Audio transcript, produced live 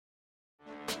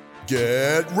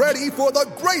Get ready for the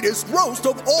greatest roast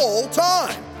of all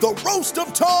time, the Roast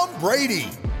of Tom Brady,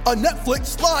 a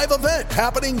Netflix live event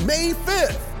happening May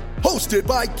 5th. Hosted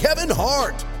by Kevin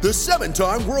Hart, the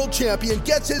 7-time world champion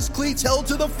gets his cleats held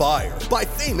to the fire by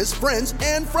famous friends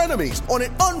and frenemies on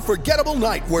an unforgettable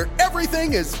night where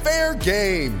everything is fair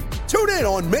game. Tune in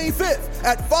on May 5th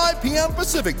at 5 p.m.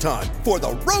 Pacific time for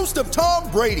the Roast of Tom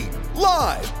Brady,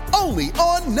 live only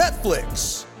on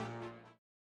Netflix.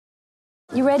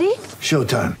 You ready?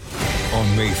 Showtime.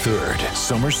 On May 3rd,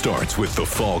 summer starts with The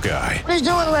Fall Guy. Let's do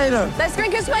it later. Let's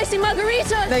drink a spicy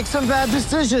margarita. Make some bad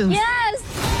decisions. Yes!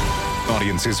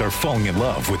 Audiences are falling in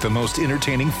love with the most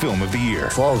entertaining film of the year.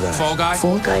 Fall Guy. Fall Guy?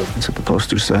 Fall guy. That's what the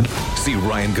poster said. See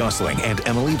Ryan Gosling and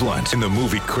Emily Blunt in the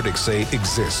movie critics say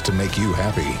exists to make you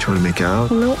happy. Trying to make it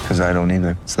out? Nope. Because I don't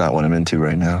either. It's not what I'm into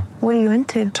right now. What are you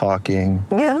into? Talking.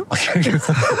 Yeah.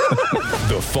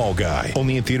 The Fall Guy.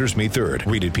 Only in theaters May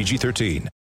 3rd. Rated PG-13.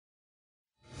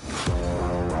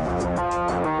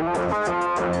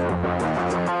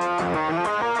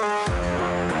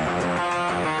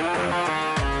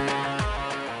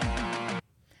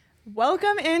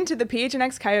 Welcome into the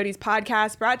PHNX Coyotes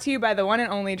podcast, brought to you by the one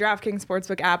and only DraftKings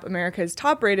Sportsbook app, America's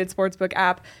top-rated sportsbook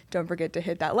app. Don't forget to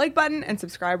hit that like button and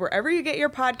subscribe wherever you get your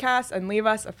podcasts and leave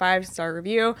us a 5-star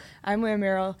review. I'm Leah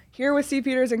Merrill, here with Steve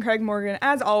Peters and Craig Morgan,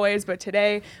 as always, but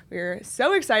today we're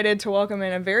so excited to welcome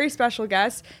in a very special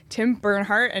guest, Tim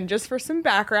Bernhardt. And just for some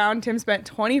background, Tim spent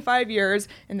 25 years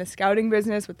in the scouting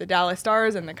business with the Dallas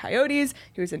Stars and the Coyotes.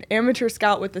 He was an amateur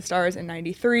scout with the Stars in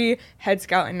 '93, head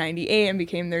scout in '98, and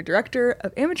became their director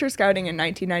of amateur scouting in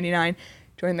 1999.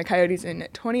 Joined the Coyotes in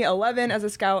 2011 as a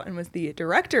scout and was the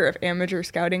director of amateur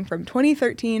scouting from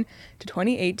 2013 to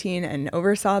 2018, and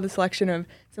oversaw the selection of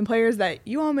some players that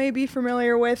you all may be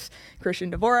familiar with: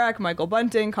 Christian Dvorak, Michael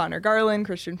Bunting, Connor Garland,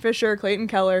 Christian Fischer, Clayton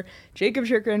Keller, Jacob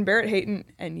Chychrun, Barrett Hayton,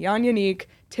 and Jan Jeník.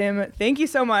 Tim, thank you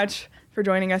so much for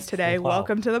joining us today. Wow.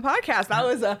 Welcome to the podcast. That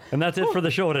was a... And that's it for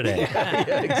the show today.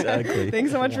 Yeah, exactly.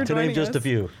 Thanks so much for joining us. To name just a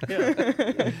few.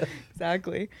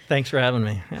 Exactly. Thanks for having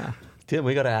me. Yeah. Tim,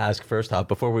 we got to ask first off,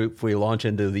 before we launch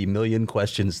into the million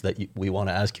questions that we want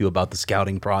to ask you about the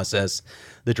scouting process,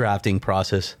 the drafting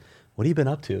process, what have you been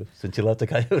up to since you left the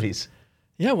Coyotes?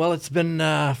 Yeah, well, it's been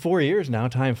 4 years now.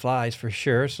 Time flies for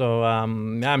sure. So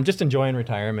I'm just enjoying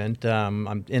retirement.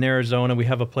 I'm in Arizona. We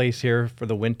have a place here for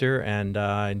the winter, and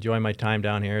enjoying my time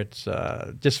down here. It's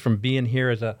just from being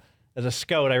here as a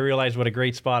scout, I realized what a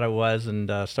great spot it was, and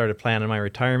started planning my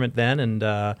retirement then. And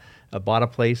I bought a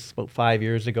place about 5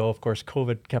 years ago. Of course,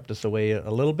 COVID kept us away a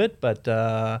little bit, but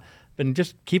been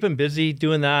just keeping busy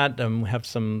doing that. We have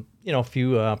some, a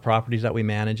few properties that we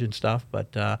manage and stuff,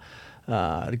 but.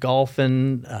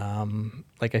 Golfing,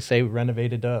 like I say, we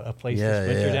renovated a place this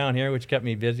winter down here, which kept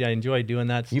me busy. I enjoy doing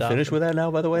that stuff. You finished with that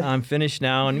now, by the way? I'm finished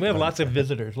now, and we have lots of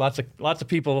visitors. Lots of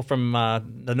people from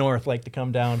the north like to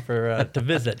come down for to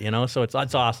visit. So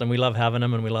it's awesome. We love having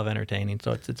them, and we love entertaining.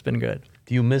 So it's been good.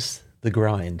 Do you miss the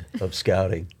grind of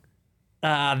scouting?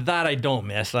 That I don't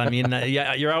miss. I mean,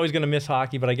 yeah, you're always going to miss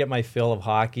hockey, but I get my fill of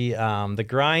hockey. The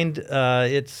grind,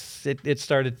 it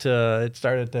started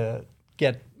to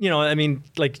get,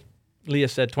 like Leah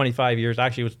said, 25 years.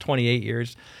 Actually, it was 28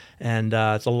 years, and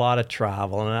it's a lot of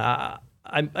travel.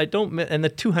 And I don't miss, and the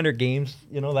 200 games,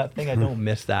 that thing, I don't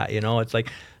miss that. It's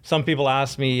like some people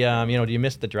ask me, do you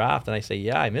miss the draft? And I say,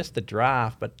 yeah, I miss the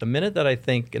draft. But the minute that I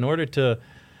think, in order to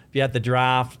be at the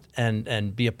draft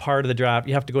and be a part of the draft,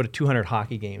 you have to go to 200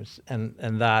 hockey games, and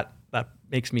that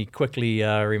makes me quickly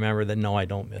remember that no, I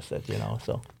don't miss it.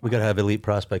 So we got to have Elite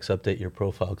Prospects update your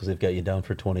profile because they've got you down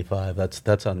for 25.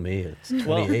 That's on me. It's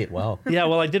 28. Wow. Yeah.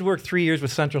 Well, I did work 3 years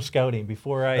with Central Scouting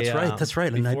before I. That's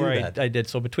right. And I knew that. I did.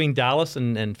 So between Dallas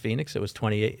and Phoenix, it was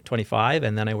 25,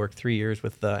 and then I worked 3 years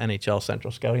with NHL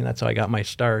Central Scouting. That's how I got my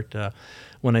start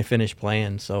when I finished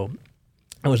playing. So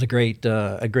it was a great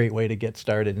way to get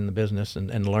started in the business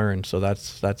and learn. So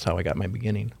that's how I got my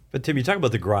beginning. But Tim, you talk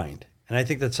about the grind. And I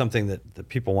think that's something that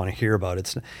people want to hear about.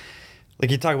 It's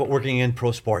like you talk about working in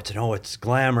pro sports and, it's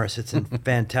glamorous, it's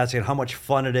fantastic, and how much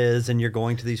fun it is. And you're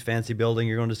going to these fancy buildings,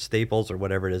 you're going to Staples or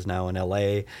whatever it is now in LA,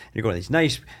 and you're going to these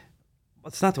nice,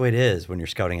 it's not the way it is when you're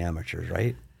scouting amateurs,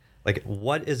 right? Like,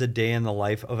 what is a day in the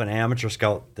life of an amateur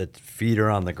scout that's feet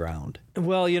are on the ground?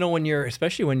 Well,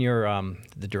 especially when you're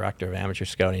the director of amateur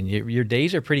scouting, your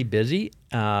days are pretty busy.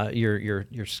 You're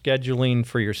scheduling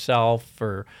for yourself,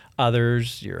 for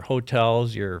others, your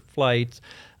hotels, your flights.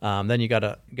 Then you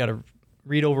gotta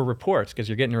read over reports because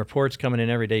you're getting reports coming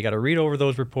in every day. You got to read over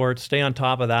those reports, stay on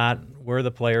top of that, where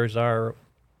the players are,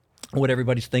 what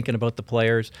everybody's thinking about the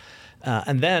players,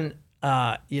 and then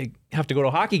you have to go to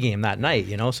a hockey game that night,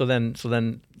 you know. So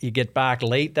then you get back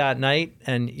late that night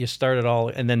and you start it all,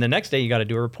 and then the next day you got to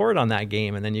do a report on that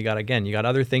game, and then you got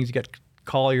other things. You got to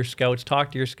call your scouts,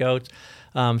 talk to your scouts.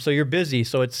 So you're busy.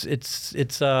 So it's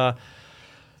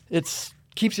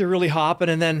keeps you really hopping.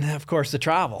 And then of course the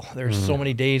travel. There's so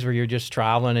many days where you're just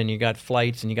traveling, and you got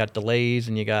flights, and you got delays,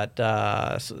 and you got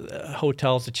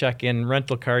hotels to check in,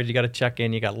 rental cars you got to check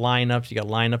in, you got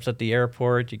lineups at the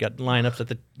airport, you got lineups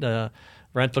at the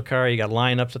rental car, you got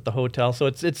lineups at the hotel. So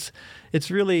it's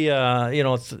really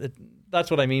that's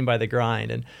what I mean by the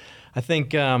grind. And I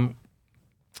think one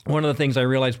of the things I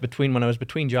realized when I was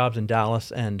between jobs in Dallas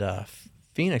and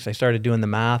Phoenix, I started doing the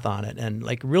math on it, and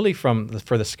like really for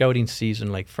the scouting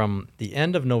season, like from the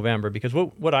end of November, because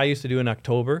what I used to do in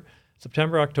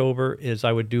September, October is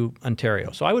I would do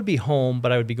Ontario. So I would be home,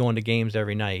 but I would be going to games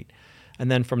every night. And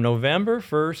then from November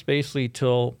 1st, basically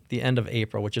till the end of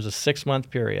April, which is a 6-month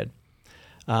period,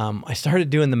 I started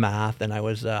doing the math, and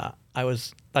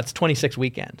that's 26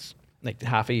 weekends, like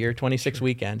half a year, 26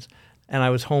 weekends. And I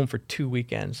was home for 2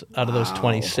 weekends out of those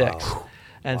 26. Wow.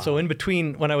 And so in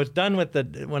between, when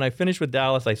I finished with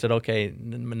Dallas, I said, okay,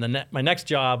 my next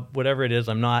job, whatever it is,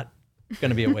 I'm not going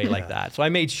to be away like that. So I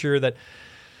made sure that,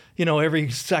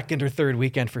 every second or third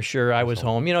weekend for sure I was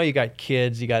home. You got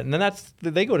kids, and then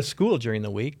they go to school during the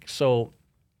week. So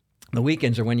the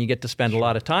weekends are when you get to spend a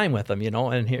lot of time with them,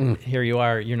 and here you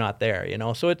are, you're not there,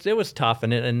 So it was tough,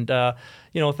 and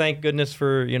thank goodness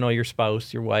for, your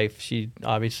spouse, your wife. She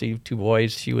obviously 2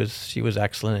 boys. She was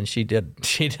excellent, and she did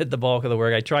the bulk of the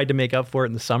work. I tried to make up for it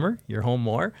in the summer. You're home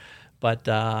more. But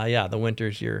the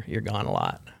winters you're gone a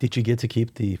lot. Did you get to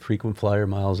keep the frequent flyer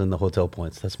miles and the hotel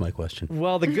points? That's my question.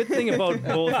 Well, the good thing about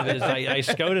both of it is I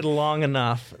scouted long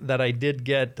enough that I did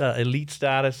get elite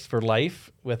status for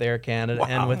life with Air Canada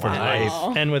and with Marriott.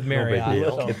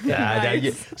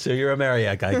 So you're a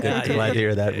Marriott guy. Good. Glad to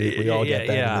hear that. We all get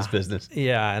that in this business.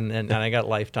 Yeah, and I got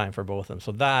lifetime for both of them.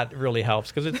 So that really helps,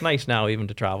 because it's nice now even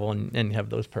to travel and have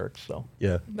those perks. So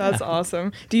yeah, that's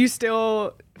awesome. Do you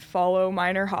still follow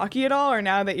minor hockey at all, or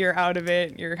now that you're out of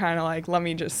it, you're kind of like, let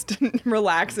me just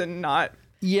relax and not?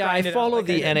 Yeah, I follow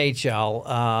the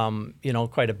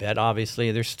NHL, quite a bit.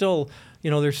 Obviously, there's still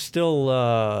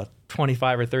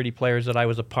 25 or 30 players that I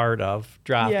was a part of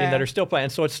drafting that are still playing.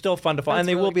 So it's still fun to follow. And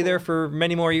they will be there for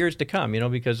many more years to come,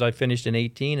 because I finished in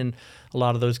 18, and a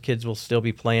lot of those kids will still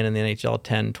be playing in the NHL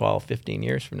 10, 12, 15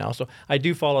 years from now. So I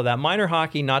do follow that. Minor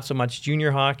hockey, not so much.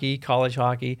 Junior hockey, college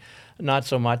hockey, not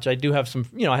so much. I do have some,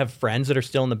 I have friends that are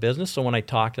still in the business. So when I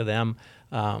talk to them,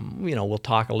 we'll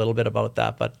talk a little bit about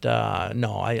that, but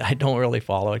no, I don't really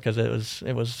follow it, because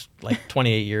it was like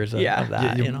 28 years of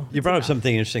that. You brought up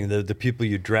something interesting. The people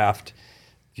you draft,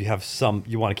 you have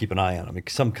you want to keep an eye on them,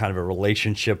 some kind of a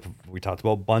relationship. We talked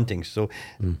about Bunting. So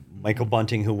Michael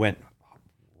Bunting, it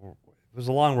was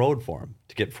a long road for him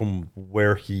to get from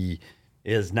where he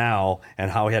is now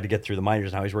and how he had to get through the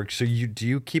minors and how he's worked. So do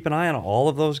you keep an eye on all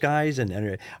of those guys?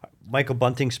 And Michael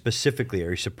Bunting specifically,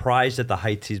 are you surprised at the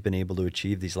heights he's been able to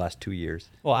achieve these last 2 years?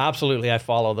 Well, absolutely. I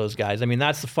follow those guys. I mean,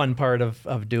 that's the fun part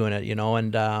of doing it,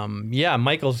 and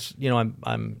Michael's,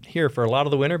 I'm here for a lot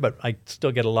of the winter, but I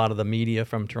still get a lot of the media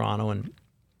from Toronto,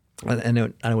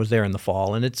 and I was there in the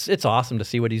fall, and it's awesome to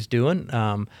see what he's doing.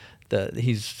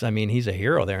 He's a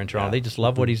hero there in Toronto. Yeah. They just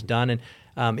love what he's done.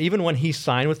 And even when he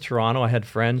signed with Toronto, I had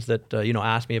friends that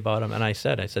asked me about him, and I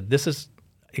said this is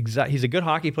he's a good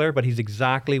hockey player, but he's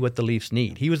exactly what the Leafs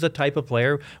need. He was the type of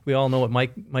player, we all know what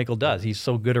Michael does. He's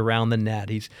so good around the net.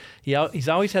 He's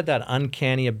always had that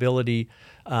uncanny ability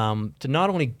to not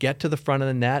only get to the front of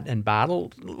the net and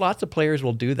battle. Lots of players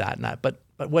will do that, but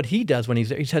what he does when he's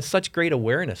there, he's had such great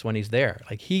awareness when he's there.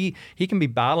 Like he can be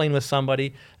battling with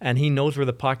somebody, and he knows where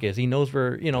the puck is. He knows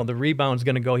where the rebound's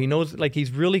going to go. He knows, like,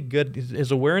 he's really good.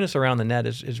 His awareness around the net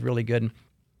is really good.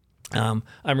 I'm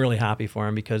really happy for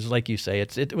him, because, like you say,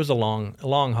 it was a long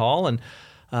haul, and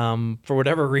for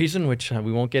whatever reason, which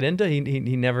we won't get into,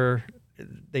 they never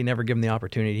give him the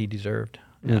opportunity he deserved.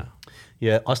 Yeah.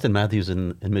 Yeah, Austin Matthews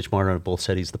and Mitch Marner both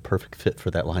said he's the perfect fit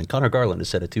for that line. Connor Garland has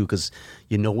said it too, because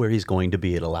you know where he's going to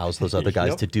be. It allows those other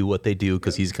guys to do what they do,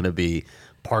 because he's going to be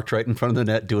parked right in front of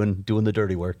the net doing the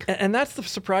dirty work. And that's the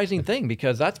surprising thing,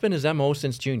 because that's been his MO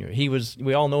since junior.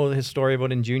 We all know his story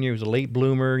about in junior. He was a late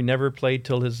bloomer. He never played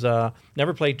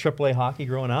never played AAA hockey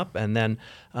growing up, and then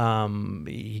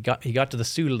he got to the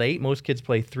Sioux late. Most kids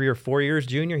play 3 or 4 years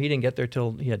junior. He didn't get there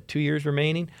till he had 2 years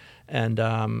remaining.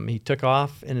 And he took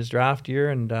off in his draft year,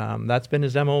 and that's been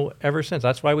his MO ever since.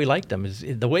 That's why we liked him.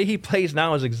 The way he plays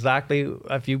now is exactly,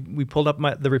 we pulled up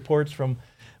the reports from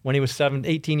when he was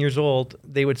 18 years old,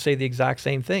 they would say the exact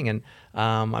same thing. And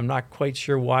I'm not quite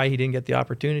sure why he didn't get the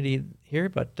opportunity here,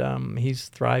 but he's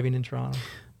thriving in Toronto.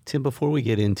 Tim, before we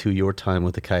get into your time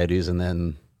with the Coyotes and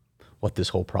then what this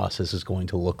whole process is going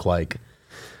to look like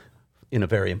in a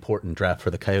very important draft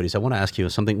for the Coyotes, I want to ask you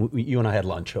something. You and I had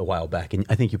lunch a while back, and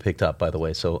I think you picked up, by the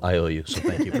way, so I owe you, so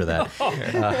thank you for that.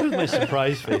 That was my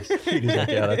surprise face. He's like,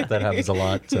 yeah, that happens a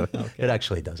lot. So It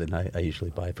actually doesn't. I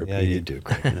usually buy for Yeah, Pete. you do,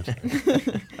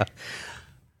 Craig.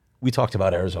 We talked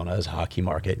about Arizona as a hockey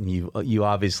market, and you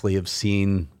obviously have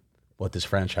seen what this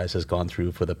franchise has gone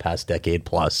through for the past decade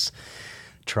plus,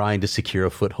 trying to secure a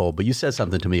foothold. But you said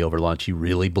something to me over lunch. You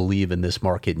really believe in this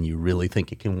market, and you really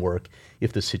think it can work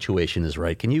if the situation is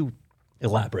right. Can you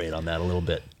elaborate on that a little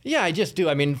bit? Yeah, I just do.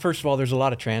 I mean, first of all, there's a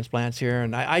lot of transplants here,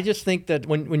 and I just think that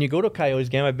when you go to a Coyotes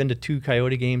game, I've been to 2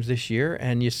 Coyote games this year,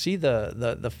 and you see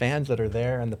the fans that are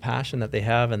there and the passion that they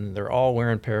have, and they're all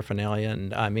wearing paraphernalia.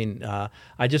 And I mean,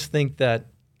 I just think that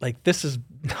like this has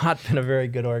not been a very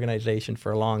good organization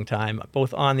for a long time,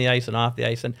 both on the ice and off the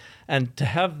ice, and to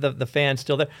have the fans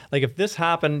still there. Like if this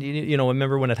happened, you know,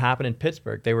 remember when it happened in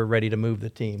Pittsburgh, they were ready to move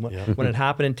the team. When it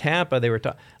happened in Tampa, they were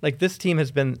like this team has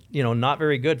been, you know, not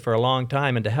very good for a long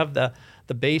time, and to have the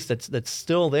base that's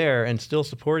still there and still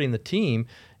supporting the team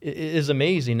is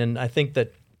amazing. And I think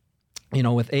that, you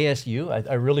know, with ASU,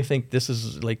 I really think this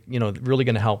is like, you know, really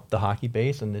going to help the hockey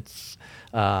base, and it's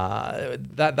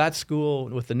that school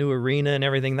with the new arena and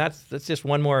everything. That's just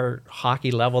one more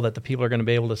hockey level that the people are going to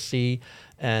be able to see,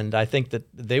 and I think that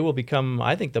they'll become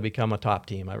a top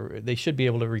team. They should be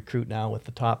able to recruit now with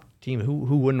the top team.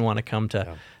 Who wouldn't want to come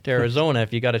to Arizona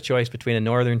if you got a choice between a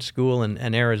northern school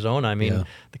and Arizona? I mean,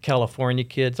 the California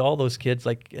kids, all those kids,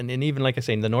 like and even like I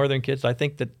say, the northern kids. I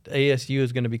think that ASU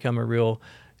is going to become a real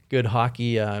good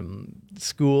hockey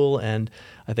school, and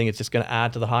I think it's just going to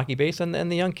add to the hockey base and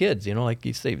the young kids. You know, like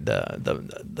you say,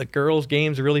 the girls'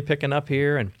 games are really picking up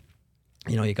here, and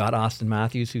you know, you got Austin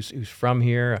Matthews who's from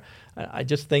here. I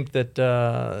just think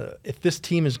that if this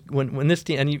team is when this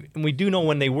team and we do know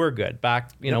when they were good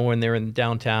back, you know, when they were in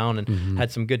downtown and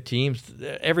had some good teams.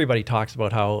 Everybody talks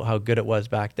about how good it was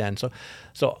back then. So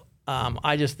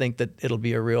I just think that it'll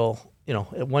be a real, you know,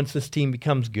 once this team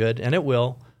becomes good, and it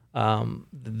will.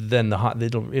 Then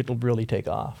it'll really take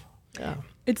off. Yeah.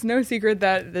 It's no secret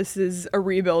that this is a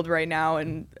rebuild right now,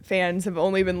 and fans have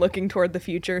only been looking toward the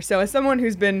future. So as someone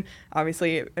who's been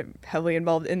obviously heavily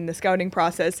involved in the scouting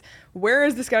process, where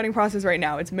is the scouting process right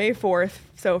now? It's May 4th.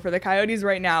 So for the Coyotes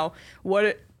right now,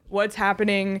 what's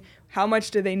happening? How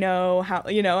much do they know? How,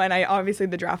 you know, and obviously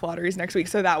the draft lottery is next week,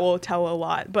 so that will tell a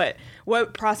lot. But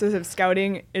what process of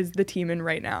scouting is the team in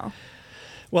right now?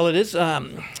 Well, it is.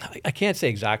 I can't say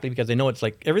exactly because I know it's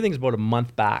like everything's about a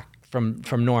month back from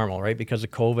normal, right? Because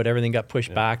of COVID, everything got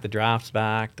pushed back. The draft's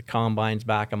back. The combine's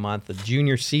back a month. The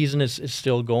junior season is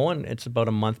still going. It's about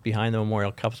a month behind. The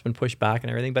Memorial Cup's been pushed back and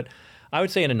everything. But I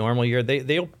would say in a normal year,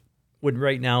 they would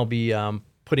right now be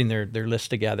putting their list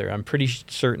together. I'm pretty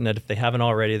certain that if they haven't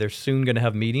already, they're soon going to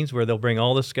have meetings where they'll bring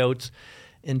all the scouts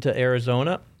into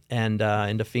Arizona and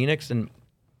into Phoenix and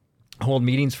hold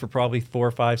meetings for probably 4,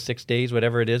 5, 6 days,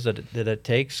 whatever it is that it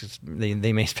takes.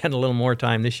 They may spend a little more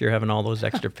time this year having all those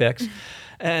extra picks.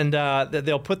 And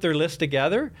they'll put their list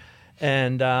together.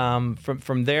 And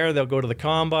from there, they'll go to the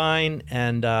combine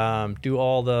and do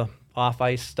all the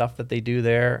off-ice stuff that they do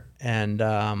there. And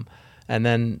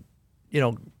then, you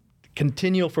know,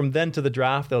 continue from then to the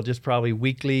draft. They'll just probably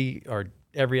weekly or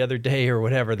every other day or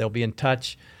whatever, they'll be in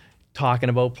touch talking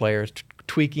about players,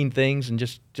 tweaking things and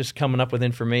just coming up with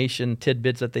information,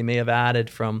 tidbits that they may have added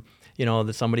from, you know,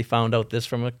 that somebody found out this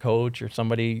from a coach or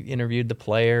somebody interviewed the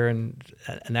player and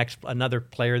another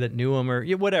player that knew him or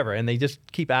whatever. And they just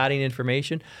keep adding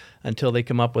information until they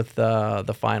come up with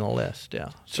the final list.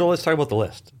 Yeah. So let's talk about the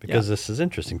list because this is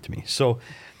interesting to me. So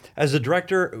as a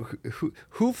director,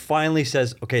 who finally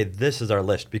says, okay, this is our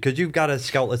list? Because you've got a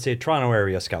scout, let's say a Toronto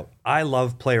area scout. I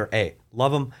love player A.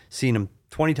 Love him. Seen him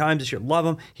 20 times this year. Love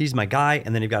him. He's my guy.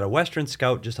 And then you've got a Western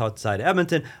scout just outside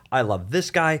Edmonton. I love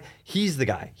this guy. He's the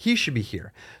guy. He should be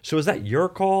here. So is that your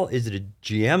call? Is it a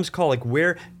GM's call? Like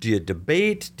where do you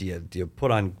debate? Do you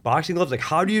put on boxing gloves? Like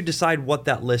how do you decide what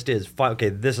that list is? Okay,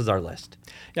 this is our list.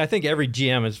 Yeah, I think every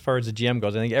GM, as far as the GM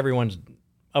goes, I think every one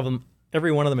of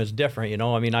them is different. You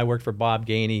know, I mean, I worked for Bob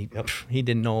Gainey. Yep. He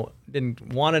didn't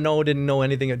want to know, didn't know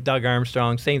anything of Doug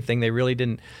Armstrong. Same thing. They really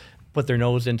didn't put their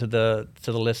nose into the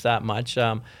list that much.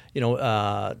 Don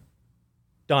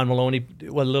Maloney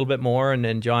was a little bit more, and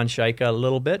then John Shaika a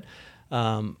little bit.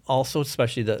 Also,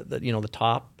 especially the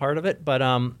top part of it. But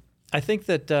I think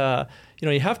that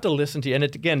you have to listen to, and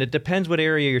it depends what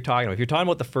area you're talking about. If you're talking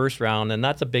about the first round, and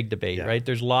that's a big debate, right?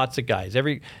 There's lots of guys.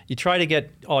 You try to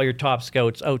get all your top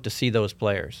scouts out to see those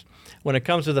players. When it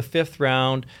comes to the fifth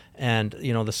round, and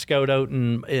the scout out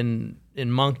in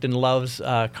Moncton loves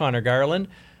Connor Garland.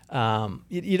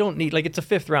 You don't need, it's a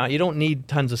fifth round. You don't need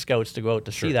tons of scouts to go out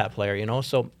to see that player,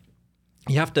 So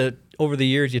you have to, over the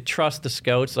years, you trust the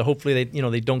scouts. So hopefully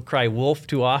they don't cry wolf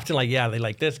too often. They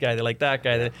like this guy, they like that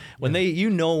guy. When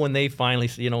they finally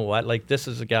say, this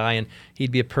is a guy and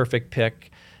he'd be a perfect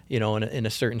pick, in a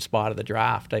certain spot of the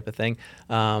draft type of thing.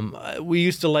 We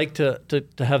used to like to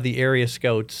have the area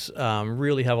scouts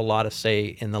really have a lot of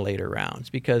say in the later rounds,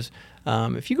 because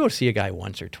if you go see a guy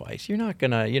once or twice, you're not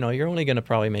gonna, you're only gonna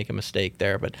probably make a mistake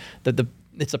there. But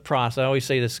it's a process. I always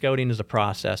say the scouting is a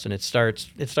process, and it starts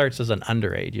as an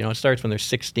underage. It starts when they're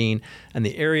 16, and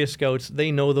the area scouts,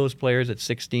 they know those players at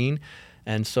 16,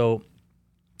 and so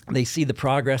they see the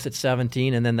progress at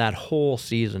 17, and then that whole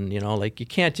season, you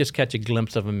can't just catch a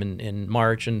glimpse of them in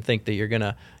March and think that you're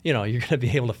gonna be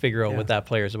able to figure out what that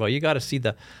player is about. You got to see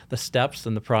the steps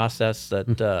and the process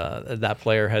that that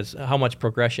player has, how much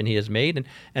progression he has made,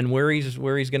 and where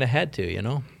he's gonna head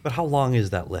to. But how long is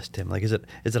that list, Tim? Is it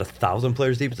 1,000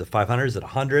 players deep? Is it 500? Is it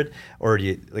 100? Or do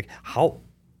you you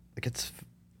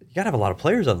gotta have a lot of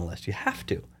players on the list. You have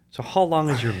to. So how long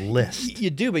is your list? You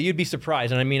do, but you'd be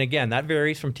surprised. And I mean, again, that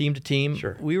varies from team to team.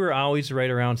 Sure. We were always right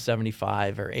around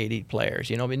 75 or 80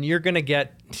 players, and you're going to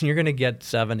get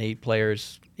 7, 8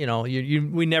 players.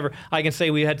 We never, I can say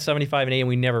we had 75 and 8 and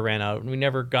we never ran out. We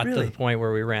never got to the point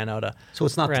where we ran out of. So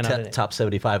it's not the top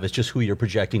 75, it's just who you're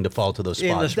projecting to fall to those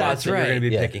spots. In the spots that you're going to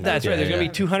be picking. That's right. There's going to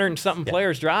be 200 and something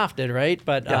players drafted, right?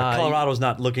 But Colorado's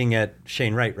not looking at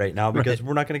Shane Wright right now, because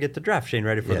we're not going to get to draft Shane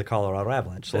Wright for the Colorado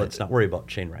Avalanche. So let's not worry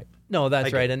about Shane Wright. No,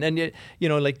 that's right. And then,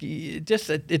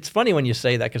 it's funny when you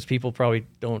say that, because people probably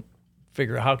don't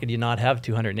figure out how could you not have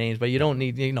 200 names, but you don't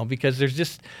need, because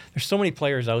there's so many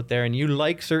players out there, and you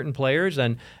like certain players,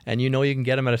 and you can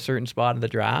get them at a certain spot in the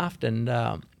draft, and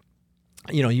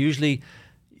usually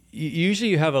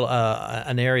you have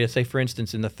an area, say for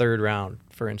instance in the third round,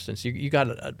 for instance, you got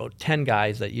about 10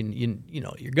 guys that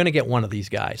you're going to get one of these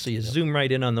guys, so you zoom right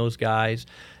in on those guys,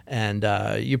 and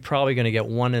you're probably going to get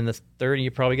one in the third, and you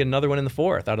probably get another one in the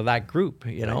fourth out of that group,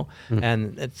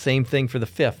 and it's same thing for the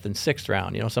fifth and sixth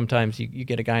round. Sometimes you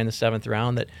get a guy in the seventh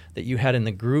round that you had in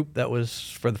the group that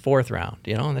was for the fourth round,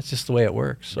 and that's just the way it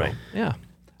works. So, yeah.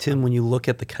 Tim, when you look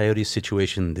at the Coyotes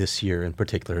situation this year in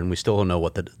particular, and we still don't know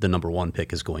what the number one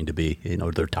pick is going to be,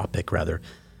 their top pick rather,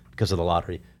 because of the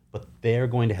lottery, but they're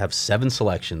going to have 7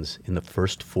 selections in the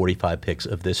first 45 picks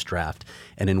of this draft.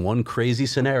 And in one crazy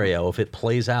scenario, if it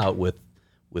plays out with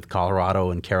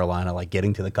Colorado and Carolina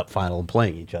getting to the Cup final and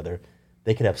playing each other,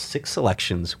 they could have 6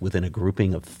 selections within a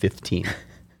grouping of 15.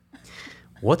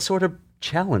 What sort of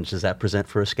challenge does that present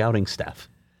for a scouting staff?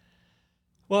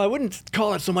 Well, I wouldn't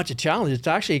call it so much a challenge. It's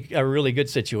actually a really good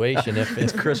situation. If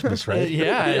it's Christmas, right?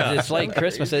 It's like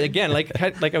Christmas. Again, like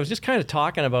I was just kind of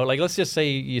talking about, let's just say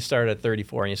you started at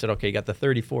 34 and you said, okay, you got the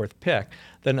 34th pick.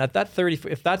 Then at that 30,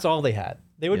 if that's all they had,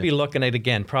 they would be looking at,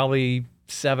 again, probably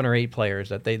 7 or 8 players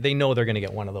that they know they're going to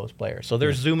get one of those players. So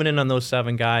they're zooming in on those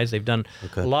 7 guys. They've done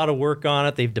a lot of work on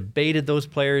it. They've debated those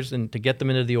players and to get them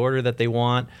into the order that they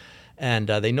want. And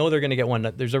they know they're going to get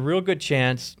one. There's a real good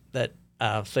chance that,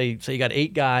 say you got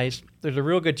 8 guys, there's a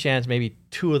real good chance maybe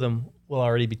 2 of them will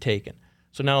already be taken.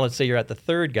 So now let's say you're at the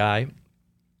 3rd guy,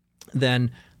 then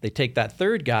they take that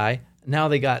 3rd guy, now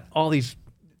they got all these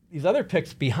other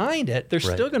picks behind it. They're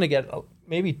still going to get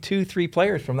maybe 2-3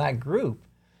 players from that group.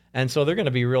 And so they're going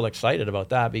to be real excited about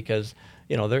that, because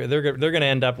they're going to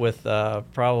end up with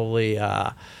probably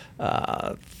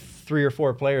 3 or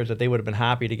 4 players that they would have been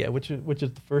happy to get. Which is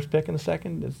the first pick and the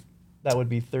second? That would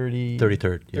be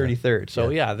 33rd. Yeah. 33rd. So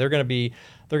they're going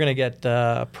to get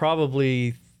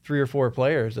probably 3 or 4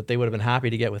 players that they would have been happy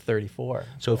to get with 34.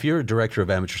 So if you're a director of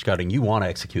amateur scouting, you want to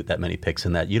execute that many picks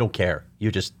in that. You don't care.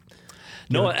 You just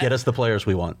get us the players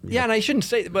we want. Yeah, and I shouldn't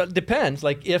say, but it depends.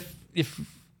 If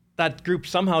that group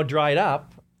somehow dried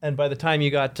up, and by the time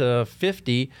you got to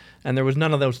 50 and there was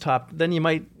none of those top, then you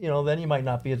might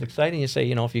not be as exciting. You say,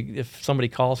 if somebody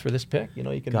calls for this pick, you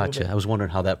can. Gotcha. I was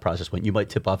wondering how that process went. You might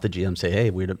tip off the GM, say,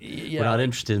 hey, we're not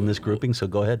interested in this grouping, so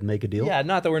go ahead and make a deal. Yeah,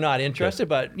 not that we're not interested,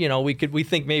 but we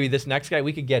think maybe this next guy,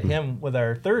 we could get him with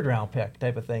our 3rd round pick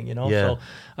type of thing. So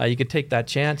you could take that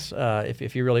chance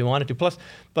if you really wanted to. Plus,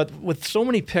 but with so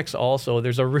many picks, also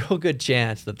there's a real good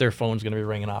chance that their phone's going to be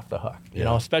ringing off the hook.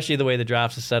 Especially the way the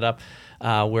draft is set up.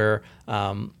 Where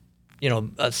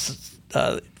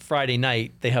Friday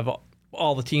night they have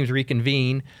all the teams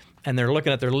reconvene, and they're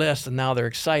looking at their list, and now they're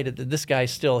excited that this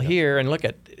guy's still here. And look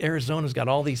at Arizona's got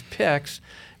all these picks.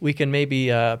 We can maybe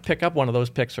pick up one of those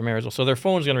picks from Arizona. So their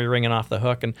phone's going to be ringing off the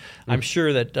hook, and I'm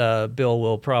sure that Bill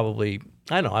will probably,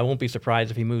 I don't know, I won't be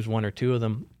surprised if he moves one or two of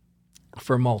them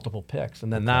for multiple picks,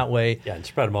 and then that way, and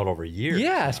spread them out over years.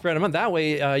 Yeah, spread them out. That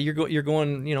way, you're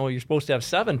going. You're supposed to have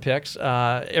 7 picks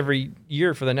every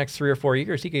year for the next 3 or 4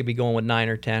 years. He could be going with 9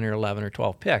 or 10 or 11 or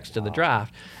 12 picks to the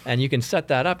draft, and you can set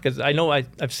that up because I know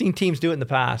I've seen teams do it in the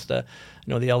past. The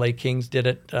LA Kings did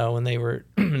it when they were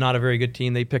not a very good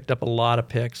team. They picked up a lot of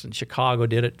picks, and Chicago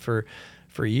did it for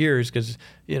years because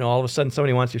all of a sudden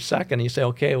somebody wants your second, and you say,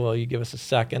 okay, well, you give us a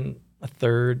second, a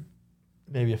third,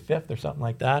 maybe a fifth or something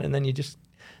like that, and then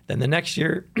then the next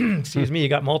year, you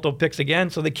got multiple picks again,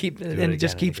 so they keep, and it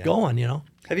just keeps going,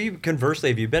 Have you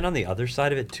been on the other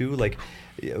side of it too? Like,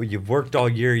 you've worked all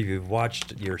year, you've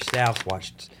watched, your staff's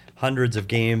watched hundreds of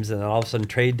games, and then all of a sudden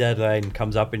trade deadline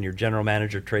comes up and your general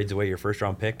manager trades away your first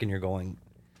round pick, and you're going,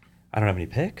 I don't have any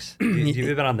picks. Have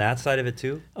you been on that side of it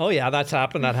too? Oh yeah, that's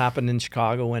happened. That happened in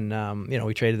Chicago when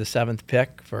we traded the 7th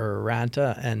pick for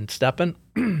Ranta and Stepan.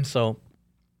 So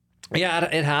yeah,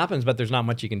 it happens, but there's not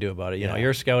much you can do about it. You're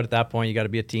a scout at that point. You got to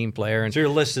be a team player. And so your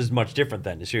list is much different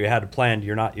then. So you had a plan.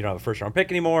 You don't have a first round pick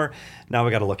anymore. Now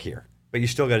we got to look here. But you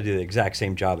still got to do the exact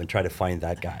same job and try to find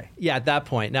that guy. Yeah, at that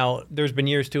point. Now, there's been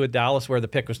years, too, at Dallas where the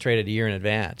pick was traded a year in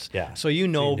advance. Yeah. So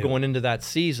going into that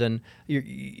season,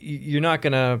 you're not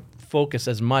going to focus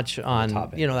as much on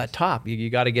that top. You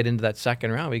got to get into that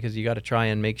second round because you got to try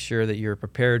and make sure that you're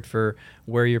prepared for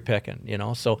where you're picking.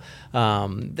 So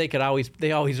they always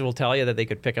will tell you that they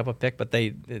could pick up a pick, but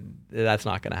that's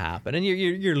not going to happen. And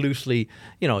you're loosely,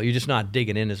 you're just not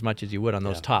digging in as much as you would on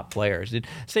those top players.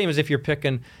 Same as if you're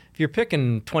picking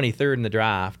 23rd in the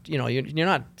draft, you're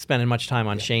not spending much time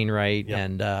on Shane Wright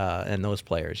and those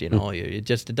players.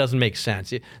 It doesn't make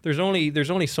sense. There's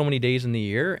only so many days in the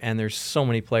year, and there's so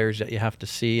many players that you have to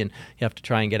see and you have to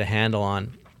try and get a handle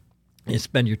on. You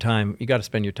spend your time. You got to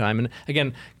spend your time. And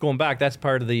again, going back, that's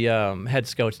part of the head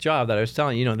scout's job that I was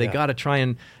telling you. They got to try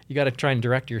and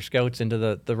direct your scouts into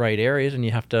the right areas, and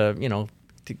you have to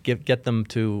to get them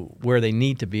to where they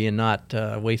need to be and not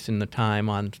wasting the time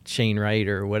on Shane Wright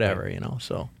or whatever,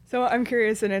 So I'm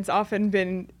curious, and it's often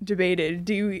been debated.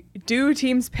 Do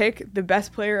teams pick the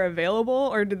best player available,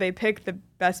 or do they pick the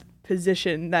best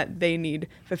position that they need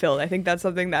fulfilled? I think that's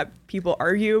something that people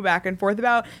argue back and forth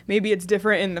about. Maybe it's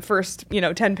different in the first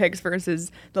 10 picks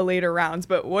versus the later rounds,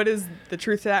 but what is the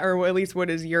truth to that, or at least what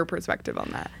is your perspective on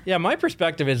that? Yeah, my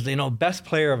perspective is best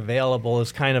player available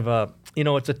is kind of a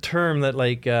it's a term that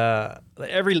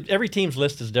every team's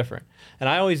list is different, and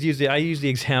I use the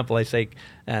example. I say,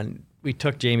 and we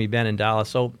took Jamie Benn in Dallas.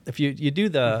 So if you do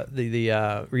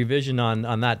the revision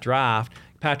on that draft,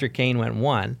 Patrick Kane went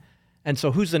 1. And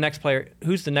so who's the next player?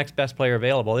 Who's the next best player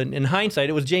available? In hindsight,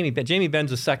 it was Jamie Benn. Jamie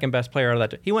Benn's the second best player out of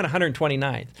that. He went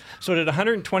 129th. So did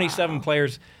 127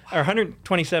 players, or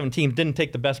 127 teams didn't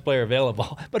take the best player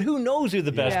available. But who knows who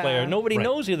the best player? Nobody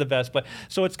knows who the best player.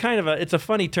 So it's kind of it's a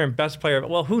funny term, best player.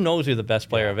 Well, who knows who the best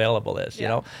player available is? You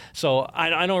know. So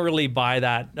I don't really buy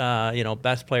that.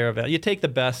 Best player available. You take the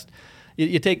best.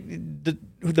 You take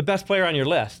the best player on your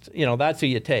list. That's who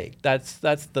you take. That's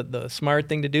the smart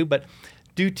thing to do. But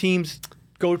do teams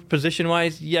go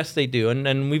position-wise? Yes, they do,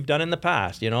 and we've done it in the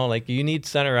past. You need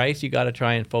center ice. You got to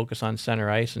try and focus on center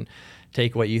ice and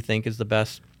take what you think is the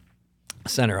best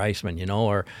center iceman.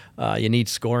 Or you need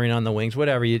scoring on the wings,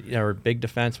 whatever. Or big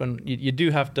defenseman. You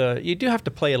do have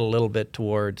to play it a little bit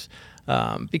towards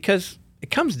because it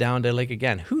comes down to,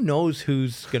 again, who knows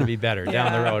who's going to be better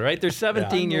down the road, right? They're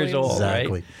 17 years old,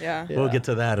 exactly. Right? Yeah. We'll get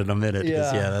to that in a minute.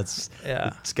 Because,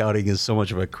 scouting is so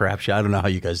much of a crapshoot. I don't know how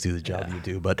you guys do the job you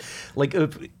do, but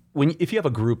if you have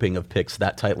a grouping of picks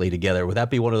that tightly together, would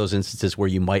that be one of those instances where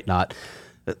you might not?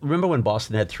 Remember when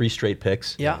Boston had 3 straight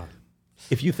picks? Yeah.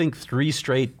 If you think 3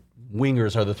 straight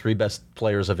wingers are the 3 best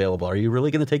players available, are you really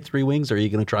going to take 3 wings, or are you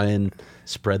going to try and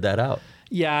spread that out?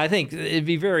 Yeah, I think it'd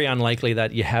be very unlikely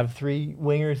that you have 3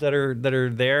 wingers that are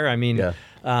there. I mean,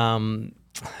 and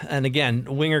again,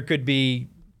 winger could be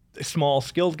a small,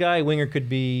 skilled guy. Winger could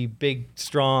be big,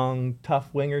 strong,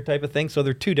 tough winger type of thing. So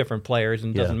they're 2 different players,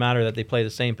 and it doesn't matter that they play the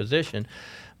same position.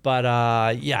 But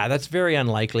that's very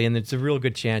unlikely, and it's a real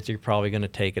good chance you're probably going to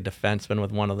take a defenseman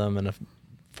with one of them and a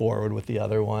forward with the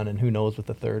other one, and who knows with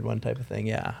the third one type of thing.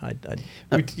 Yeah,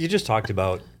 you just talked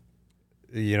about.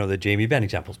 The Jamie Benn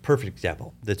example is a perfect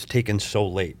example that's taken so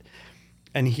late.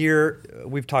 And here,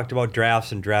 we've talked about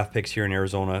drafts and draft picks here in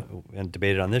Arizona and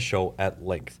debated on this show at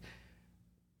length.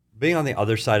 Being on the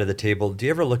other side of the table, do you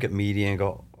ever look at media and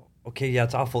go, okay, yeah,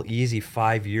 it's awful easy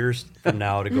 5 years from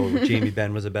now to go Jamie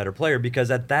Benn was a better player, because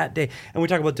at that day, and we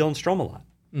talk about Dylan Strome a lot.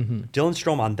 Dylan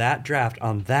Strome on that draft,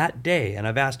 on that day, and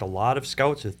I've asked a lot of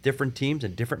scouts with different teams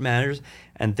and different managers,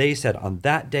 and they said on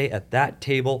that day, at that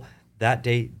table, that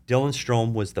day, Dylan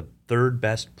Strome was the third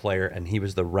best player, and he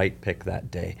was the right pick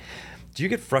that day. Do you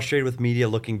get frustrated with media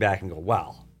looking back and go,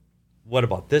 wow, what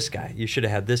about this guy? You should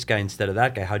have had this guy instead of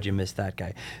that guy. How'd you miss that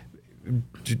guy?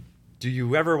 Do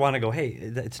you ever want to go, hey,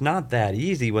 it's not that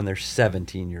easy when they're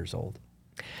 17 years old?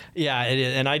 Yeah,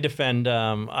 and I defend.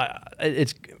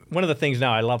 It's one of the things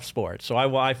now. I love sports, so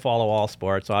I follow all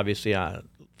sports. Obviously,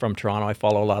 from Toronto, I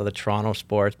follow a lot of the Toronto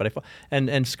sports. But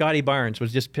and Scotty Barnes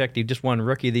was just picked. He just won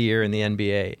Rookie of the Year in the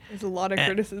NBA. There's a lot of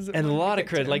criticism. And a lot of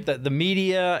criticism. Like the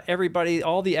media, everybody,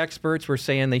 all the experts were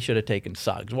saying they should have taken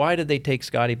Suggs. Why did they take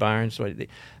Scotty Barnes?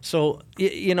 So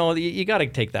you got to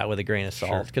take that with a grain of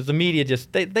salt, because the media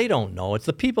just they don't know. It's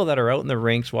the people that are out in the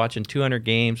rinks watching 200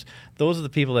 games. Those are the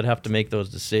people that have to make those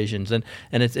decisions, and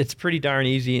it's pretty darn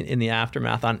easy in the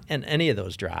aftermath on any of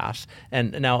those drafts.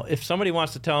 And now, if somebody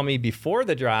wants to tell me before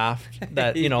the draft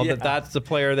that that's the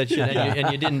player that should,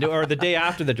 and you didn't do, or the day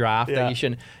after the draft that you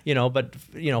shouldn't, but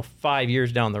 5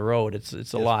 years down the road,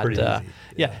 it's a lot.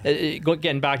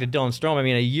 Getting back to Dylan Strome, I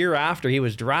mean, a year after he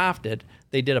was drafted,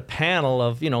 they did a panel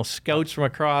of scouts from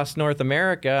across North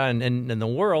America and the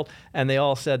world, and they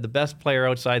all said the best player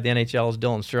outside the NHL is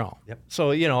Dylan Strome. Yep.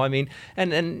 So I mean,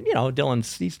 and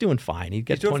Dylan's he's doing fine. He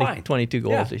gets 22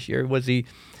 goals this year. Was he?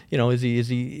 Is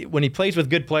he when he plays with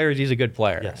good players, he's a good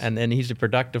player, yes. and he's a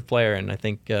productive player. And I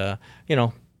think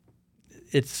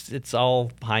it's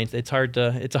all behind. It's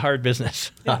a hard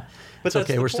business. Yeah. But it's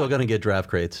okay. We're still going to get draft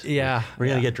grades. Yeah, we're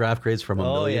going to get draft grades from a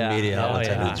million media outlets,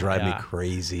 and it drive me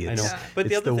crazy. I know. But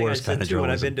the other thing I said too,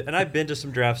 and I've been to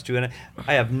some drafts too, and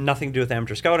I have nothing to do with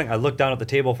amateur scouting. I look down at the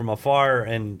table from afar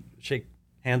and shake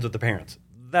hands with the parents.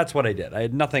 That's what I did. I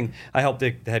had nothing. I helped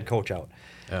the head coach out.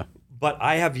 Yeah. But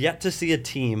I have yet to see a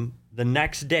team the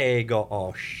next day go,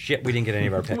 oh shit, we didn't get any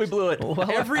of our picks. We blew it. Well,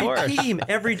 every team,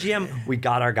 every GM, we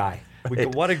got our guy. What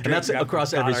a great and that's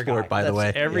across every sport, by the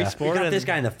way. Every sport. We got this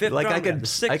guy in the fifth round. I could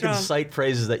cite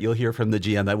phrases that you'll hear from the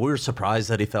GM that we were surprised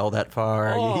that he fell that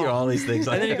far. You hear all these things.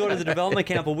 And then you go to the development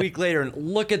camp a week later and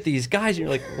look at these guys, and you're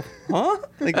like, huh?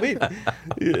 Like, wait,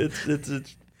 it's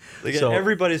like,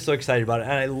 everybody's so excited about it,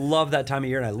 and I love that time of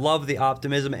year, and I love the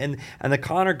optimism, and the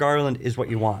Connor Garland is what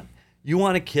you want. You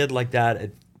want a kid like that.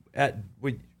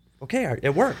 Okay,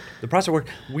 it worked. The process worked.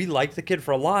 We liked the kid for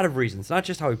a lot of reasons, not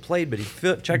just how he played, but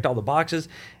he checked all the boxes,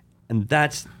 and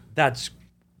that's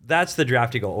the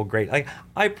draft. You go, oh great. Like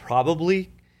I probably,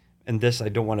 and this I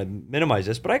don't want to minimize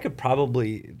this, but I could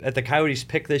probably at the Coyotes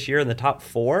pick this year in the top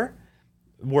 4,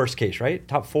 worst case, right?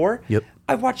 Top 4. Yep.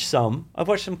 I've watched some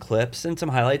clips and some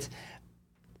highlights.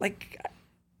 Like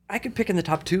I could pick in the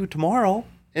top 2 tomorrow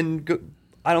and go.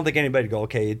 I don't think anybody would go,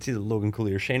 okay, it's either Logan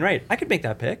Cooley or Shane Wright. I could make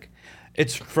that pick.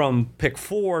 It's from pick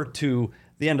 4 to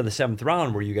the end of the 7th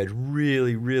round where you guys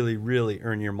really, really, really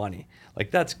earn your money.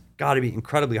 Like that's got to be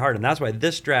incredibly hard. And that's why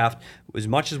this draft, as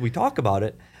much as we talk about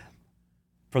it,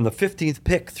 from the 15th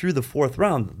pick through the 4th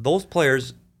round, those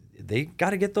players, they got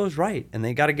to get those right. And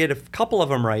they got to get a couple of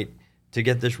them right to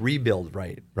get this rebuild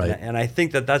right. Right. And I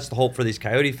think that that's the hope for these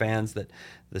Coyote fans, that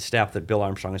the staff that Bill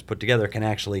Armstrong has put together can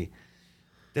actually.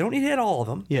 They don't need to hit all of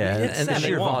them. Yeah, and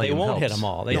they won't hit them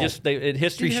all.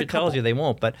 History tells you they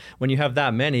won't. But when you have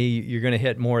that many, you're going to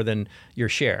hit more than your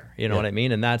share. You know what I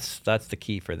mean? And that's the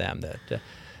key for them.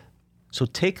 So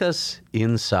take us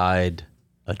inside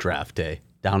a draft day,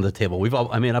 down to the table.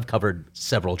 I've covered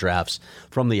several drafts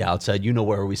from the outside. You know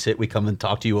where we sit. We come and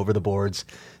talk to you over the boards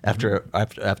after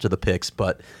the picks.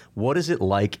 But what is it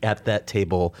like at that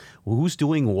table? Who's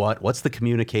doing what? What's the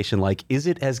communication like? Is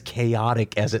it as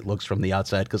chaotic as it looks from the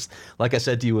outside? Because, like I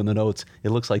said to you in the notes,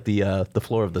 it looks like the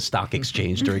floor of the stock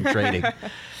exchange during trading.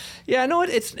 Yeah, no,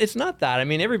 it's not that. I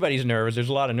mean, everybody's nervous. There's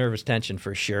a lot of nervous tension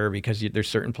for sure, because there's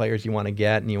certain players you want to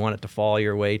get and you want it to fall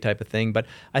your way type of thing. But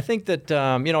I think that,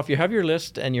 if you have your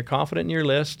list and you're confident in your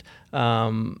list,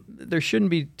 there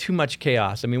shouldn't be too much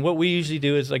chaos. I mean, what we usually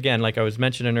do is, again, like I was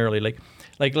mentioning earlier,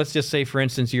 like let's just say, for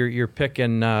instance, you're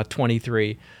picking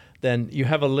 23. Then you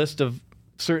have a list of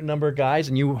certain number of guys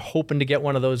and you're hoping to get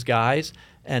one of those guys.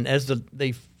 And as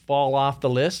they fall off the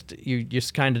list, you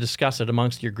just kind of discuss it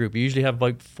amongst your group. You usually have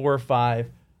like 4 or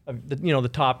 5 of the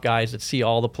top guys that see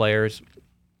all the players,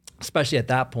 especially at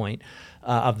that point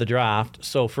of the draft.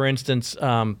 So for instance,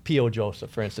 P.O. Joseph,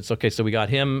 for instance. Okay, so we got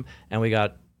him and we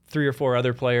got 3 or 4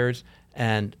 other players,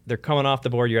 and they're coming off the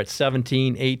board. You're at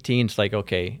 17, 18. It's like,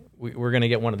 okay, we're going to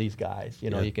get one of these guys.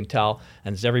 You can tell.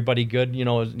 And is everybody good?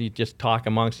 You just talk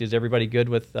amongst you. Is everybody good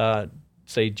with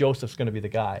say Joseph's going to be the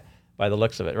guy by the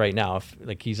looks of it right now. If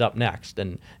like he's up next,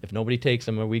 and if nobody takes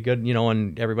him, are we good?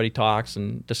 And everybody talks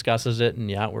and discusses it,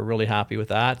 and yeah, we're really happy with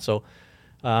that. So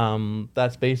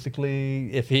that's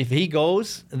basically if he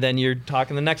goes, then you're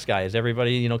talking the next guy. Is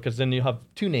everybody because then you have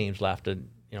 2 names left, and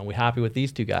we happy with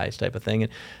these 2 guys type of thing,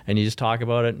 and you just talk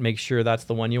about it, make sure that's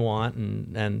the one you want,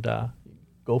 and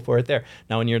go for it there.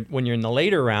 Now when you're in the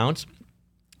later rounds,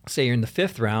 say you're in the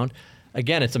 5th round,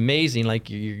 again it's amazing. Like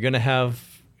you're gonna have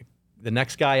the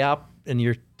next guy up, and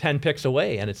you're 10 picks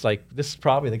away, and it's like this is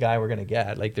probably the guy we're gonna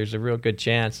get. Like there's a real good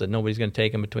chance that nobody's gonna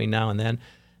take him between now and then.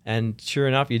 And sure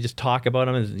enough, you just talk about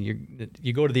him, and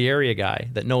you go to the area guy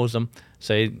that knows him,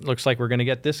 say, looks like we're going to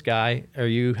get this guy. Are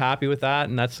you happy with that?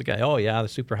 And that's the guy. Oh, yeah, they're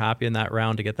super happy in that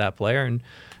round to get that player.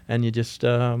 And you just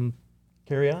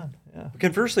carry on. Yeah.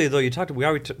 Conversely, though, we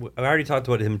already talked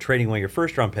about him trading one of your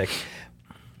first-round picks.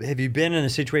 Have you been in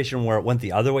a situation where it went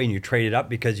the other way and you traded up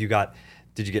because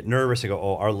did you get nervous and go,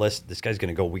 oh, our list, this guy's going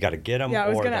to go, we got to get him? Yeah, I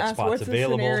was going to that ask, spot's what's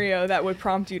available? the scenario that would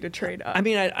prompt you to trade up? I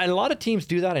mean, a lot of teams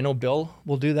do that. I know Bill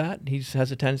will do that. He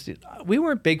has a tendency. We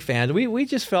weren't big fans. We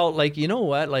just felt like, you know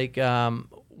what, like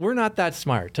we're not that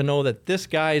smart to know that this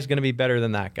guy is going to be better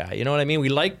than that guy. You know what I mean? We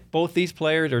like both these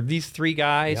players or these 3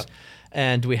 guys, yep.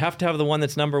 And we have to have the one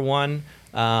that's number 1.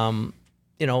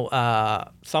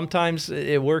 Sometimes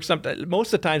it works.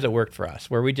 Most of the times it worked for us,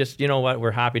 where we just,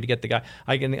 we're happy to get the guy.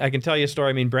 I can tell you a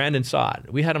story. I mean, Brandon Saad,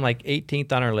 we had him like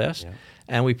 18th on our list, yeah.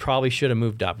 And we probably should have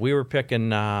moved up. We were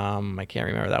picking, I can't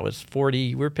remember, that was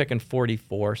 40. We were picking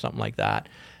 44, something like that,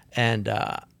 and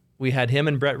we had him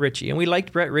and Brett Ritchie, and we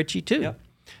liked Brett Ritchie too, yeah.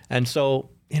 And so.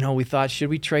 We thought, should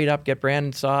we trade up, get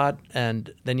Brandon Saad,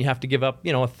 and then you have to give up, a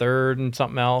 3rd and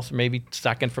something else, or maybe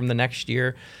 2nd from the next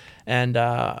year, and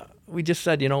we just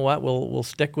said, you know what, we'll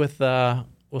stick with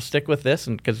this,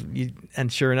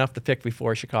 and sure enough, the pick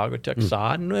before Chicago took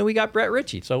Saad, and we got Brett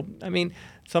Ritchie. So I mean,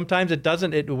 sometimes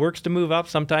it works to move up,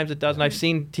 sometimes it doesn't. I've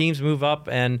seen teams move up,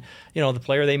 and the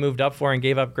player they moved up for and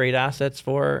gave up great assets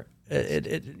for,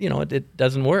 it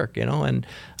doesn't work, and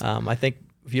I think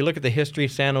if you look at the history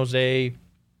of San Jose.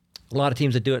 A lot of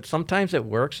teams that do it, sometimes it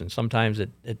works and sometimes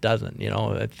it doesn't.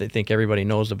 I think everybody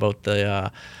knows about the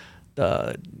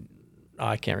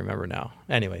I can't remember now.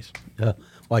 Anyways. Well,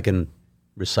 I can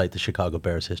recite the Chicago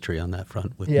Bears history on that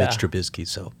front with Mitch Trubisky,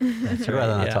 so I'd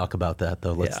rather not talk about that,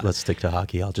 though. Let's stick to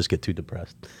hockey. I'll just get too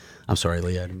depressed. I'm sorry,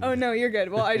 Leah. Oh, no, you're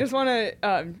good. Well, I just want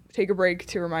to take a break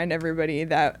to remind everybody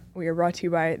that we are brought to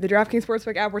you by the DraftKings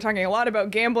Sportsbook app. We're talking a lot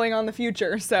about gambling on the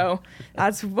future, so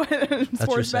that's what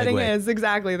sports betting is.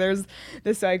 Exactly. There's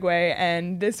the segue.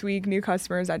 And this week, new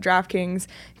customers at DraftKings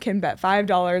can bet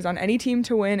 $5 on any team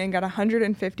to win and get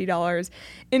 $150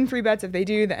 in free bets if they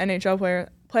do. The NHL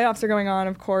playoffs are going on,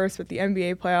 of course, with the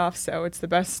NBA playoffs, so it's the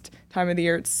best time of the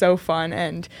year. It's so fun,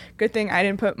 and good thing I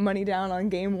didn't put money down on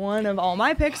game 1 of all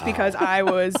my picks because I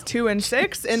was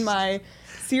 2-6, and my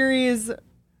series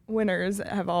winners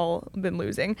have all been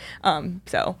losing.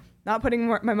 So not putting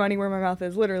my money where my mouth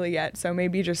is literally yet. So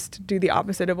maybe just do the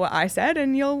opposite of what I said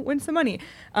and you'll win some money.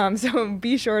 So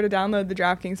be sure to download the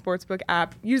DraftKings Sportsbook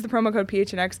app. Use the promo code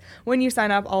PHNX when you sign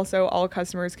up. Also, all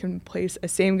customers can place a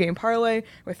same game parlay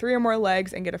with 3 or more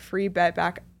legs and get a free bet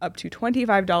back up to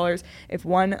 $25 if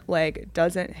one leg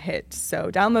doesn't hit.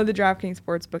 So download the DraftKings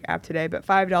Sportsbook app today. Bet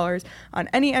 $5 on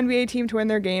any NBA team to win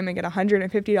their game and get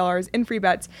 $150 in free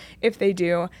bets if they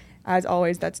do. As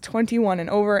always, that's 21 and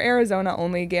over. Arizona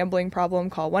only. Gambling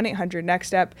problem? Call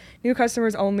 1-800-NEXT-STEP. New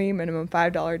customers only. Minimum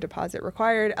 $5 deposit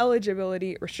required.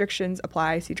 Eligibility restrictions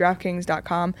apply. See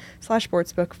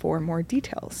DraftKings.com/sportsbook for more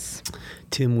details.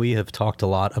 Tim, we have talked a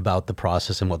lot about the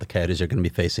process and what the Coyotes are going to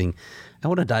be facing. I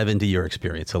want to dive into your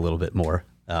experience a little bit more.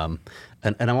 And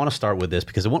I want to start with this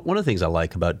because one of the things I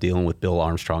like about dealing with Bill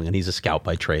Armstrong, and he's a scout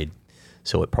by trade,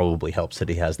 so it probably helps that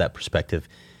he has that perspective.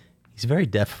 He's very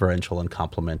deferential and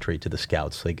complimentary to the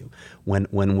scouts. Like when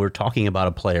we're talking about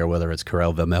a player, whether it's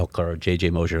Karel Vejmelka or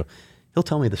JJ Moser, he'll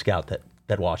tell me the scout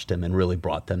that watched him and really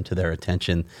brought them to their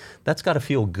attention. That's got to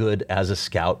feel good as a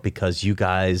scout because you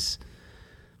guys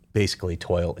basically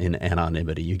toil in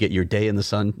anonymity. You get your day in the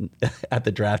sun at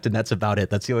the draft, and that's about it.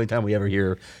 That's the only time we ever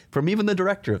hear from even the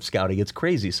director of scouting. It's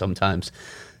crazy sometimes.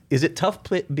 Is it tough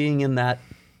being in that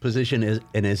position,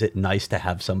 and is it nice to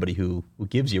have somebody who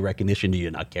gives you recognition? Do you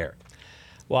not care?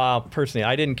 Well, personally,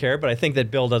 I didn't care, but I think that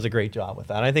Bill does a great job with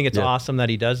that. I think it's awesome that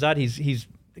he does that. He's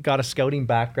got a scouting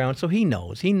background, so he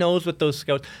knows what those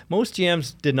scouts. Most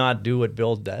GMs did not do what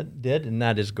Bill did, and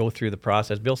that is go through the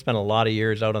process. Bill spent a lot of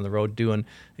years out on the road doing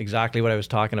exactly what I was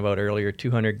talking about earlier,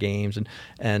 200 games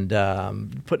and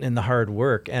putting in the hard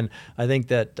work. And I think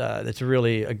that it's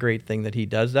really a great thing that he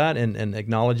does that and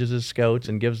acknowledges his scouts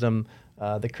and gives them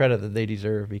the credit that they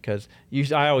deserve, because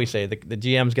I always say the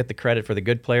GMs get the credit for the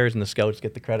good players and the scouts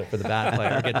get the credit for the bad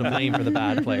players, get the blame for the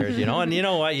bad players, and you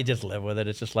know what, you just live with it.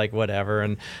 It's just like whatever,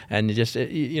 and you just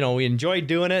we enjoy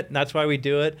doing it, and that's why we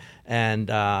do it. And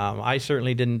I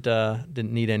certainly didn't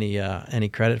need any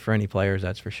credit for any players,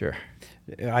 that's for sure.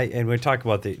 And we talk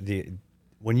about the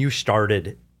when you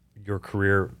started your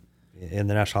career in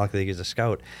the National Hockey League as a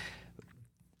scout,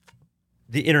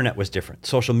 the internet was different.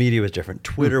 Social media was different.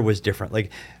 Twitter was different.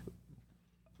 Like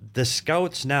the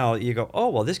scouts now, you go, oh,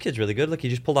 well, this kid's really good. Look, he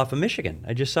just pulled off of Michigan.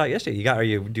 I just saw it yesterday.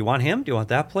 Do you want him? Do you want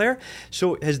that player?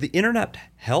 So has the internet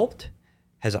helped?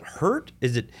 Has it hurt?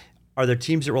 Are there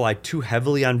teams that rely too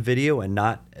heavily on video and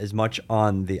not as much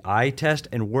on the eye test?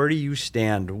 And where do you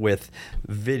stand with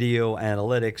video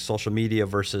analytics, social media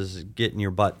versus getting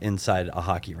your butt inside a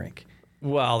hockey rink?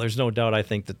 Well, there's no doubt. I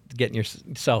think that getting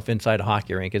yourself inside a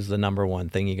hockey rink is the number one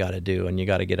thing you got to do, and you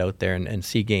got to get out there and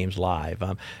see games live.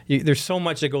 There's so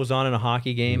much that goes on in a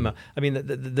hockey game. I mean,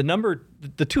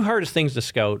 the two hardest things to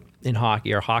scout in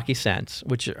hockey are hockey sense,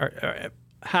 which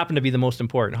happen to be the most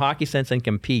important. Hockey sense and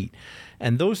compete.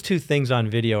 And those two things on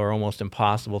video are almost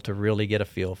impossible to really get a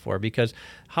feel for, because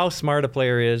how smart a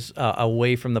player is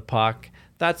away from the puck,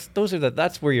 that's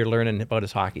where you're learning about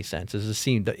his hockey sense, is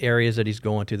seeing the areas that he's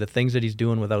going to, the things that he's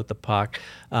doing without the puck,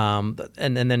 and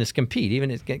then his compete.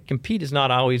 Even his compete is not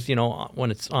always,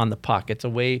 when it's on the puck. It's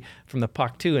away from the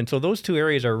puck too. And so those two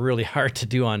areas are really hard to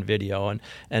do on video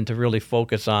and to really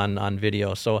focus on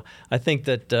video. So I think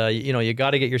that, you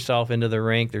got to get yourself into the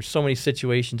rink. There's so many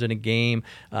situations in a game,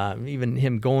 even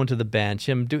him going to the bench,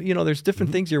 there's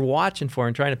different things you're watching for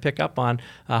and trying to pick up on,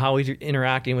 how he's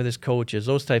interacting with his coaches,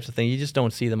 those types of things. You just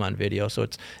don't see them on video, so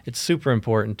it's super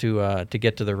important to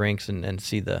get to the rinks and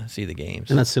see the games.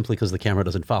 And that's simply because the camera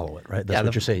doesn't follow it, right? That's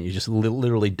what you're saying. You just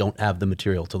literally don't have the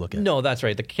material to look at. No, that's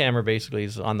right. The camera basically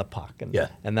is on the puck,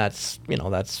 and that's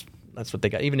that's what they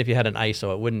got. Even if you had an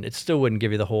ISO, it still wouldn't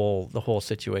give you the whole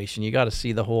situation. You got to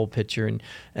see the whole picture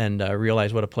and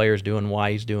realize what a player's doing,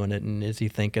 why he's doing it, and is he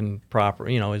thinking proper?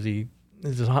 To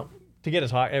get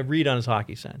his read on his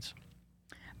hockey sense.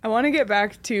 I want to get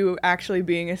back to actually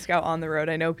being a scout on the road.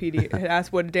 I know PD had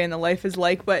asked what a day in the life is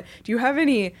like, but do you have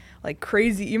any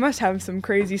you must have some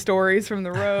crazy stories from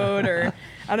the road, or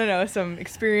I don't know, some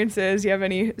experiences. Do you have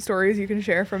any stories you can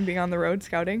share from being on the road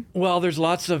scouting? Well, there's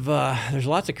lots of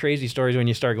crazy stories when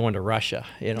you start going to Russia,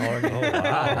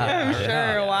 I'm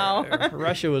sure. Wow.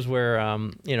 Russia was where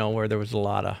where there was a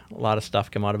lot of stuff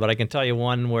come out of it. I can tell you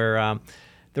one where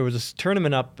there was this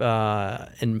tournament up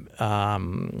in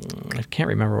I can't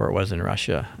remember where it was in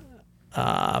Russia,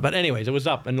 but anyways, it was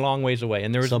up and a long ways away.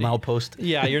 And there was some outpost.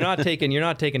 Yeah, you're not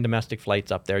taking domestic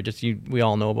flights up there. We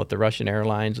all know about the Russian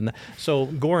airlines, so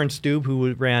Goran Stub,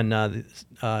 who ran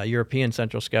European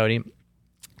Central Scouting,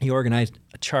 he organized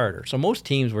a charter. So most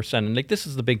teams were sending, this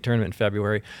is the big tournament in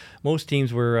February. Most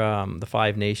teams were the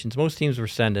 5 nations. Most teams were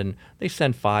send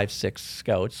 5-6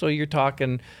 scouts. So you're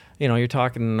talking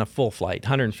a full flight,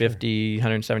 150,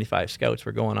 175 scouts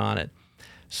were going on it.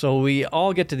 So we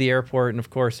all get to the airport, and of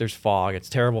course there's fog. It's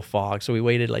terrible fog. So we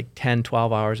waited 10,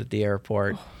 12 hours at the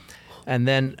airport. And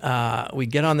then we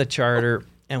get on the charter,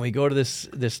 and we go to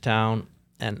this town,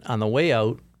 and on the way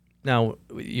out, now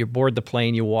you board the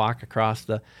plane, you walk across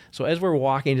so as we're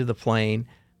walking to the plane,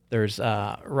 there's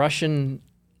Russian,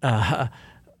 I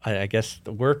guess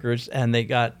the workers, and the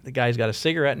guy's got a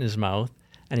cigarette in his mouth,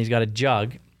 and he's got a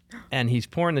jug, and he's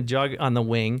pouring the jug on the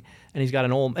wing, and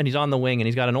he's on the wing, and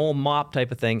he's got an old mop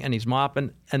type of thing, and he's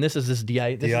mopping, and this is the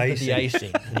de-icing, This is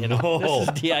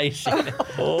de-icing.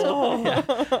 Yeah.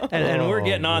 And we're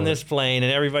getting on this plane,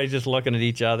 and everybody's just looking at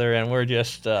each other, and we're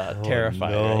just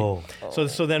terrified. No. Right?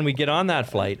 So then we get on that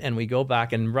flight, and we go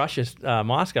back, and Russia,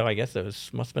 Moscow, I guess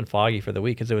must have been foggy for the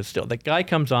week, because it was still, the guy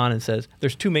comes on and says,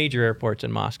 there's 2 major airports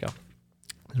in Moscow,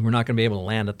 and we're not going to be able to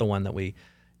land at the one that we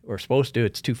were supposed to.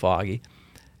 It's too foggy.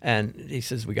 And he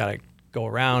says, we got to go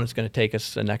around. It's going to take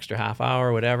us an extra half hour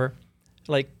or whatever.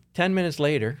 10 minutes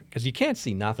later, because you can't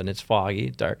see nothing. It's foggy,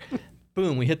 dark.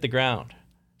 Boom, we hit the ground.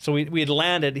 So we had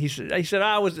landed. He said,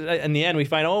 in the end, we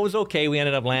find, it was okay. We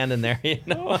ended up landing there.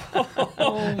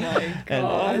 Oh, my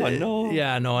God. No.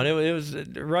 Yeah, no. And it was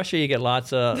Russia. You get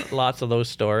lots of those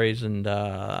stories. And,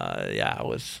 it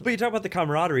was. But you talk about the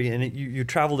camaraderie, and you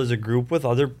traveled as a group with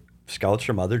other scouts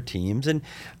from other teams, and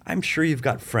I'm sure you've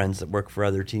got friends that work for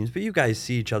other teams, but you guys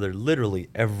see each other literally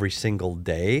every single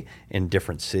day in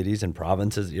different cities and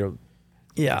provinces.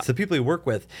 Yeah, it's the people you work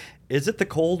with. Is it the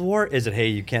Cold War? Is it, hey,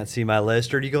 you can't see my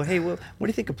list? Or do you go, hey, what do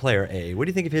you think of player A? What do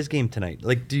you think of his game tonight?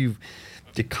 Like, do you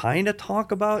kind of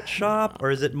talk about shop,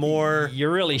 or is it more? You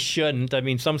really shouldn't. I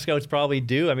mean, some scouts probably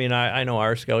do. I mean, I know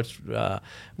our scouts,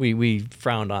 we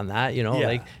frowned on that, you know,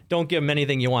 like don't give them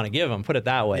anything you want to give them, put it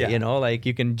that way, you know, like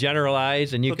you can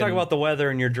generalize and you can talk about the weather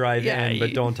and your drive in,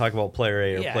 but don't talk about player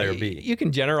A or player B. You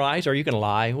can generalize or you can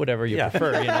lie, whatever you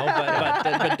prefer, you know,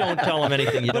 but don't tell them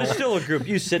anything you don't. But it's still a group.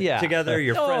 You sit together,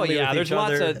 you're friendly with there's each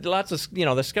other. lots of, you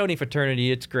know, the scouting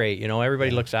fraternity, it's great. You know,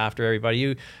 everybody looks after everybody.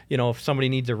 You know, if somebody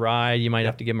needs a ride, you might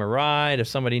have to give them a ride. If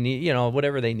somebody needs, you know,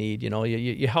 whatever they need, you know,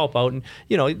 you help out. And,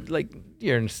 you know, like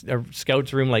you're in a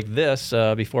scouts room like this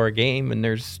before a game and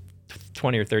there's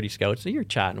 20 or 30 scouts, so you're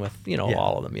chatting with, you know,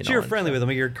 all of them. You know, so you're friendly with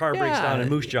them. Your car breaks down in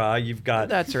Moose Jaw, you've got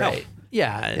that's right. Help.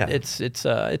 Yeah, it's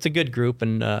a good group,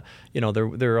 and you know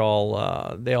they're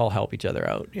all they all help each other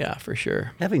out. Yeah, for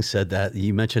sure. Having said that,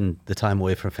 you mentioned the time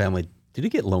away from family. Did it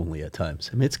get lonely at times?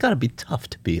 I mean, it's got to be tough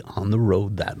to be on the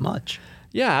road that much.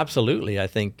 Yeah, absolutely. I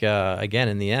think again,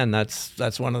 in the end,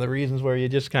 that's one of the reasons where you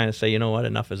just kind of say, you know what,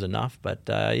 enough is enough. But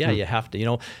you have to. You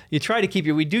know, you try to keep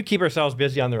we do keep ourselves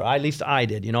busy on the road. At least I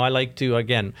did. You know, I like to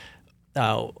again.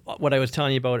 What I was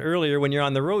telling you about earlier, when you're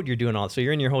on the road, you're doing all. So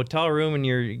you're in your hotel room and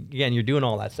you're doing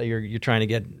all that. So you're trying to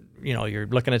get, you know, you're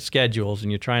looking at schedules and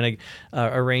you're trying to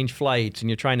arrange flights and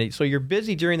you're trying to. So you're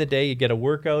busy during the day. You get a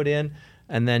workout in,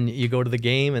 and then you go to the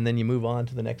game, and then you move on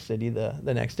to the next city the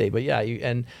next day. But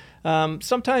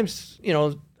sometimes, you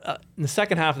know. In the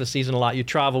second half of the season, a lot you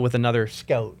travel with another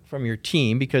scout from your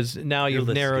team because now you've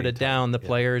narrowed it down, the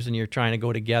players, and you're trying to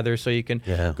go together so you can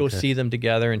see them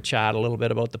together and chat a little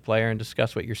bit about the player and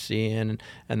discuss what you're seeing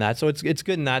and that. So it's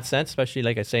good in that sense, especially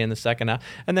like I say in the second half.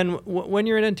 And then when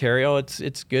you're in Ontario,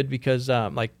 it's good because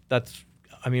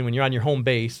when you're on your home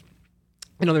base,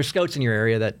 you know, there's scouts in your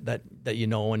area that you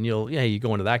know, and you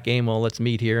go into that game, well, let's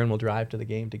meet here and we'll drive to the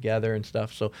game together and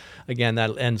stuff. So again,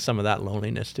 that ends some of that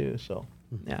loneliness too. So.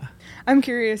 Yeah. I'm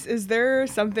curious, is there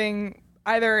something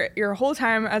either your whole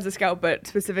time as a scout, but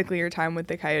specifically your time with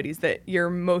the Coyotes that you're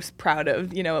most proud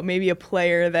of? You know, maybe a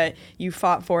player that you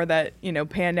fought for that, you know,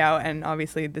 panned out. And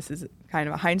obviously this is kind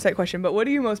of a hindsight question, but what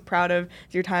are you most proud of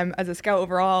your time as a scout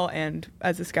overall and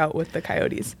as a scout with the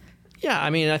Coyotes? Yeah,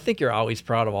 I mean, I think you're always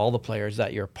proud of all the players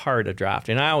that you're part of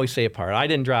drafting. I always say a part. I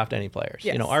didn't draft any players.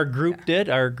 Yes. You know, our group did.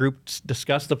 Our group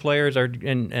discussed the players,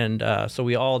 so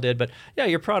we all did. But yeah,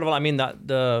 you're proud of all. I mean,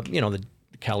 the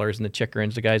Kellers and the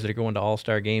Chickerins, the guys that are going to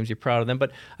All-Star games, you're proud of them.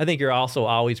 But I think you're also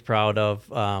always proud of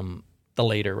the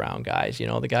later round guys. You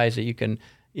know, the guys that you can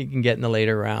get in the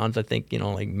later rounds. I think, you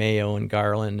know, like Mayo and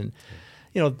Garland and.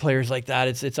 You know, players like that.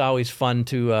 It's always fun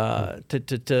to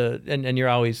and you're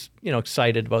always, you know,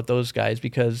 excited about those guys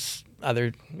because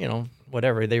you know,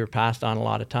 whatever, they were passed on a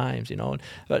lot of times, you know.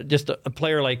 But just a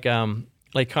player like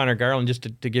Connor Garland, just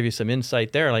to give you some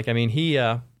insight there. Like, I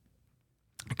mean,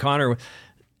 Connor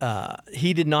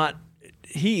did not.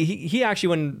 He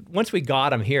actually once we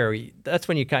got him here, that's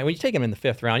when you take him in the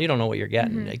fifth round, you don't know what you're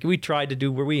getting. Mm-hmm. Like we tried to do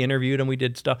where we interviewed him, we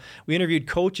did stuff. We interviewed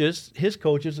his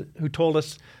coaches who told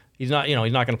us. He's not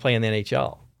going to play in the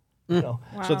NHL. You know?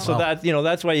 Wow. So that, you know,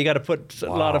 that's why you got to put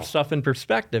a lot of stuff in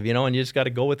perspective, you know, and you just got to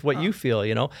go with what you feel,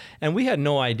 you know. And we had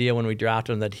no idea when we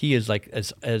drafted him that he is like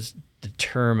as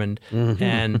determined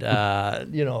and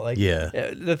you know, like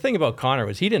the thing about Connor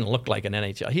was he didn't look like an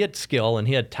NHL. He had skill and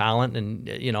he had talent, and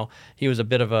you know, he was a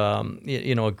bit of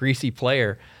a greasy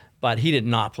player. But he did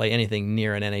not play anything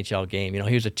near an NHL game. You know,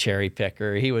 he was a cherry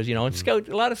picker. He was, you know, and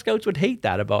a lot of scouts would hate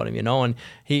that about him, you know. And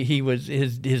he was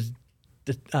his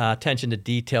attention to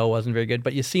detail wasn't very good.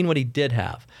 But you seen what he did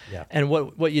have. Yeah. And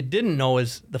what you didn't know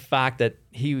is the fact that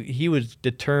he was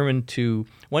determined to,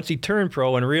 once he turned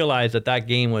pro and realized that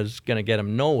game was going to get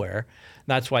him nowhere.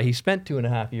 That's why he spent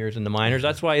 2.5 years in the minors.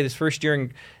 That's why his first year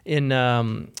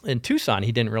in Tucson,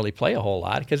 he didn't really play a whole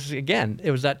lot because, again,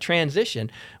 it was that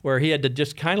transition where he had to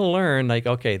just kind of learn, like,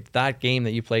 okay, that game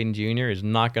that you played in junior is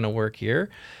not going to work here.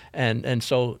 And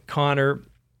so Connor,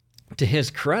 to his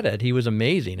credit, he was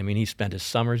amazing. I mean, he spent his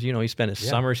summers, you know,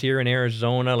 summers here in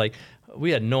Arizona, like,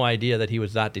 we had no idea that he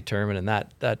was that determined and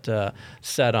that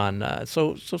set on.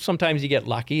 So sometimes you get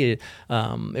lucky. It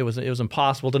was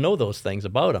impossible to know those things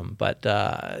about him, but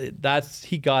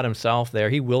he got himself there.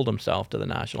 He willed himself to the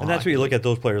National. And that's Hockey where you League. look at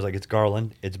those players like it's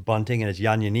Garland, it's Bunting, and it's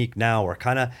Jan Yannick now. Or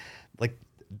kind of like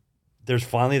there's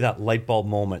finally that light bulb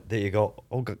moment that you go,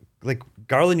 oh, like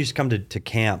Garland used to come to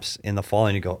camps in the fall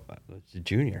and you go, it's a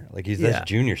junior. Like that's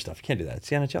junior stuff. You can't do that. It's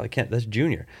the NHL. That's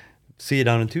junior. See it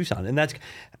down in Tucson. And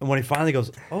when he finally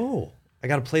goes, oh, I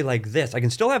got to play like this. I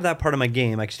can still have that part of my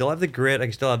game. I can still have the grit. I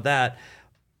can still have that.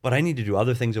 but I need to do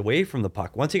other things away from the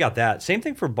puck. Once he got that, same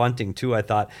thing for Bunting too. I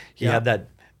thought he had that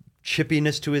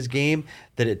chippiness to his game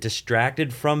that it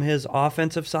distracted from his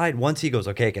offensive side. Once he goes,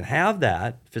 okay, I can have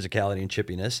that physicality and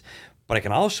chippiness, but I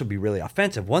can also be really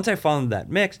offensive. Once I found that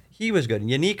mix, he was good. And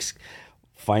Yannick's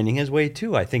finding his way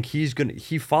too. I think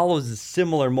he follows a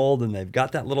similar mold, and they've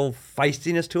got that little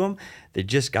feistiness to him. They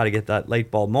just got to get that light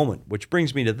bulb moment, which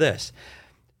brings me to this.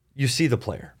 You see the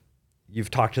player. You've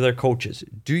talked to their coaches.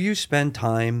 Do you spend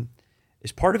time,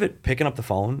 is part of it picking up the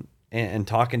phone and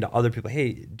talking to other people?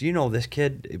 Hey, do you know this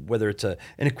kid, whether it's an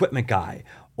equipment guy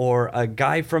or a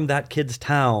guy from that kid's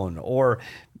town, or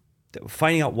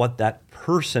finding out what that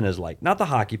person is like, not the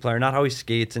hockey player, not how he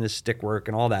skates and his stick work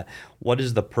and all that. What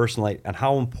is the person like, and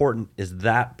how important is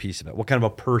that piece of it? What kind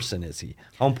of a person is he?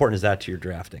 How important is that to your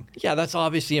drafting? Yeah, that's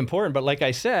obviously important. But like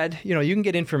I said, you can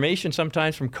get information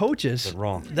sometimes from coaches. That's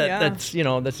wrong. That's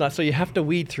not. So you have to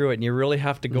weed through it, and you really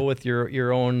have to go with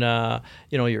your own,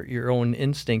 your own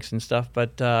instincts and stuff.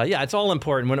 But it's all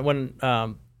important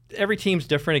when every team's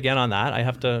different again on that. I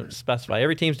have to specify.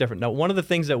 Every team's different. Now, one of the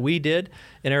things that we did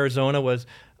in Arizona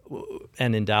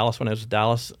and in Dallas, when I was in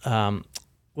Dallas,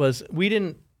 was we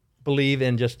didn't believe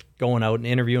in just going out and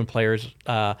interviewing players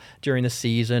during the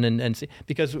season and see,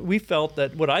 because we felt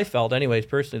that, what I felt anyways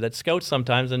personally, that scouts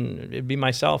sometimes, and it'd be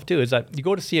myself too, is that you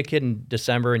go to see a kid in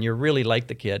December and you really like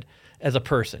the kid as a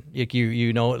person.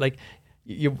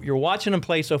 You're watching him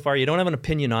play so far. You don't have an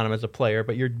opinion on him as a player,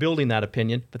 but you're building that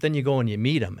opinion. But then you go and you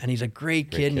meet him, and he's a great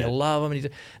kid, and you love him. And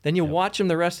then you watch him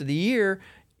the rest of the year,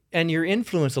 and you're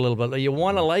influenced a little bit. Like, you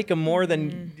want to like him more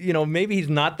than, maybe he's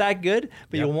not that good,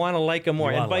 but you want to like him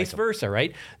more, and vice versa,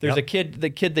 right? There's the kid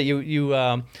that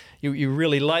you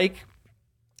really like.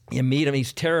 You meet him,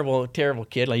 he's terrible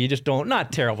kid. Like, you just don't,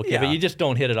 not terrible kid, but you just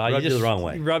don't hit it off. Rubs you the wrong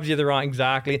way. He rubs you the wrong,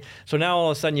 exactly. So now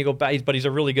all of a sudden you go back, but he's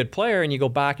a really good player, and you go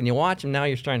back and you watch him. Now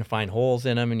you're trying to find holes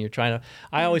in him, and you're trying to,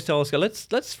 I always tell us,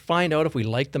 let's find out if we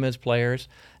like them as players.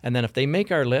 And then if they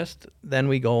make our list, then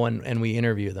we go and we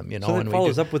interview them, So and it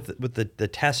follows up with the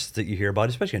tests that you hear about,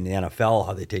 especially in the NFL,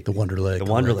 how they take The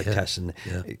Wonderlic tests. And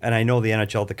I know the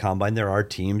NHL at the Combine, there are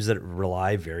teams that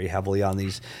rely very heavily on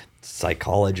these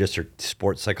psychologists or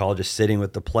sports psychologists sitting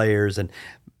with the players. And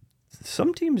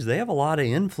some teams, they have a lot of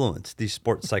influence, these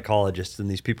sports psychologists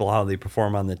and these people, how they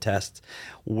perform on the tests.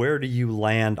 Where do you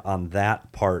land on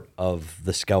that part of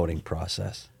the scouting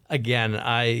process? Again,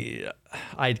 I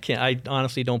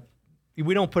honestly don't.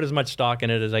 We don't put as much stock in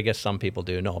it as I guess some people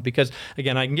do. No, because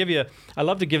again, I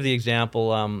love to give the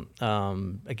example.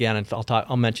 Again, and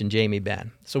I'll mention Jamie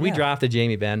Benn. So we drafted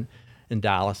Jamie Benn in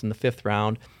Dallas in the 5th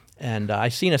round, and I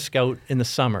seen a scout in the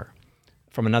summer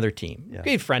from another team, a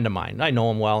good friend of mine. I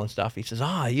know him well and stuff. He says,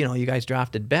 you guys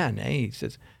drafted Ben. Eh?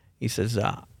 He says,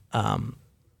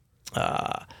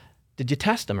 did you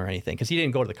test him or anything? Because he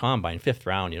didn't go to the Combine, 5th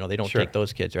round. They don't take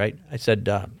those kids, right? I said,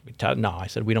 no. I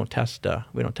said, we don't test the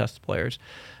players.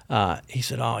 He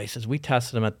said, we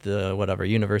tested him at the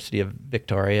University of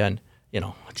Victoria, and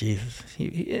Jesus,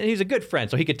 he's a good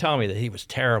friend, so he could tell me that he was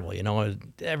terrible.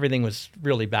 Everything was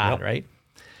really bad, right?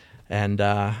 And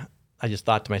I just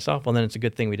thought to myself, well, then it's a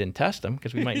good thing we didn't test him,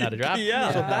 because we might not have drafted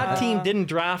him. So that team didn't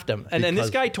draft him. And then this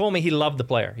guy told me he loved the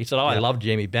player. He said, I loved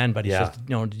Jamie Benn, but he says,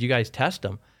 did you guys test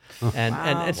him?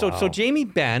 So Jamie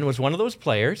Benn was one of those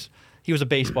players. He was a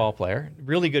baseball player,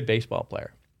 really good baseball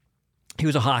player. He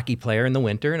was a hockey player in the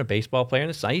winter and a baseball player in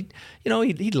the summer.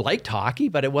 He liked hockey,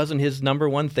 but it wasn't his number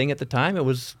one thing at the time. It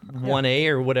was 1A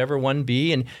or whatever,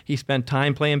 1B, and he spent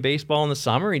time playing baseball in the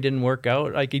summer. He didn't work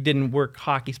out, he didn't work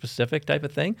hockey specific type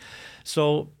of thing.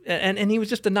 So, and he was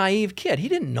just a naive kid.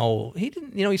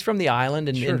 He's from the island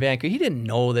in Vancouver. He didn't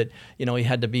know that, he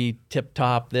had to be tip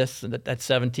top this and at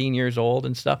 17 years old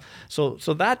and stuff. So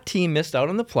that team missed out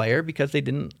on the player because they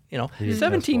didn't,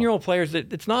 17-year-old players,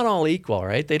 it's not all equal,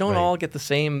 right? They don't all get the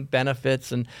same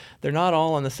benefits, and they're not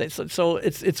all on the same. So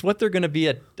it's what they're going to be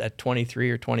at 23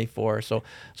 or 24. So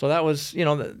that was,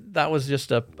 that was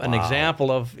just an example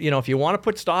of, if you want to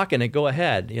put stock in it, go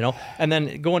ahead, and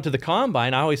then going to the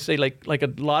Combine, I always say, like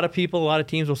a lot of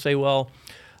teams will say, well,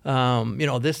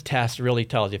 this test really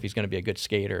tells you if he's going to be a good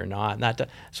skater or not.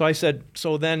 So I said,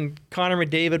 so then Connor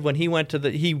McDavid, when he went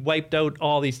he wiped up on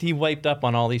all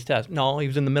these tests. No, he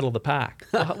was in the middle of the pack.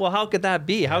 Well, how could that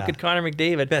be? How could Connor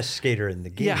McDavid, best skater in the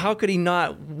game? Yeah, how could he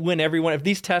not win every one? If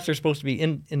these tests are supposed to be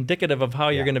indicative of how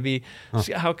you're going to be,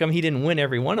 how come he didn't win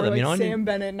every one of them? Like Sam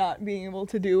Bennett not being able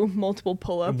to do multiple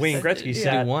pull-ups. Wayne Gretzky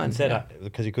said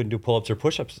because he couldn't do pull-ups or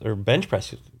push-ups or bench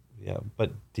press. Yeah,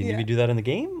 but didn't we do that in the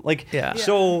game?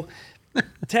 So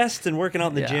tests and working out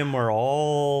in the gym are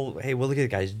all, hey, well, look at the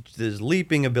guys, there's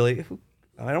leaping ability.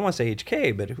 I don't want to say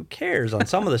HK, but who cares on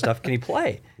some of the stuff? Can he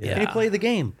play? Yeah. Can he play the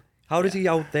game? How does he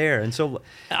out there? And so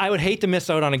I would hate to miss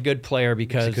out on a good player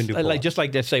because, just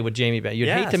like they say with Jamie Benn, you'd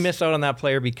hate to miss out on that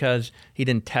player because he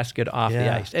didn't test good off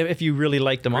the ice. If you really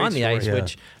liked him on the ice,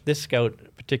 which this scout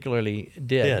particularly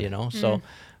did, you know. So,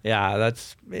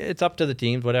 it's up to the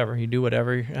teams. Whatever you do,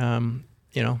 whatever,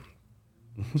 you know.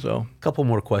 So, a couple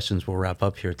more questions. We'll wrap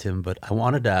up here, Tim. But I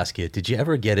wanted to ask you: did you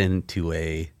ever get into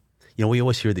we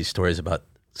always hear these stories about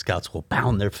scouts will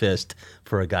pound their fist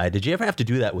for a guy. Did you ever have to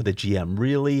do that with a GM?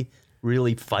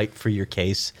 Really fight for your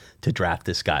case to draft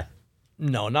this guy?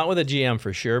 No, not with a GM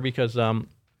for sure, because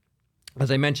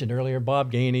as I mentioned earlier,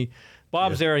 Bob Gainey,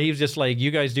 Bob's there. He was just like, you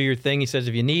guys do your thing. He says,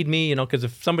 if you need me, because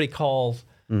if somebody calls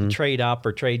to trade up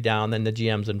or trade down, then the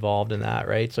GM's involved in that,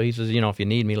 right? So he says, if you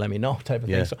need me, let me know, type of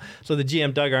thing. So the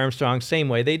GM, Doug Armstrong, same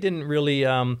way. They didn't really,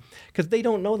 because they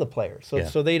don't know the players,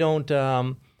 so they don't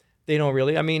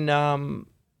really. I mean,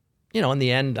 in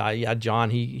the end, John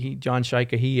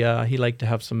Shaika, he liked to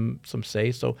have some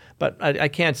say. So, but I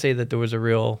can't say that there was a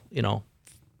real,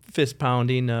 fist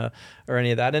pounding or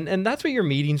any of that. And that's what your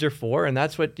meetings are for. And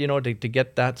that's what, to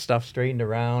get that stuff straightened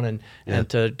around and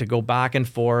to go back and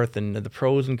forth and the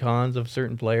pros and cons of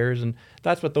certain players. And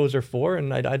that's what those are for.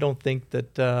 And I don't think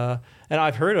that, and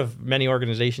I've heard of many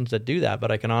organizations that do that,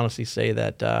 but I can honestly say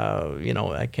that,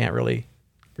 I can't really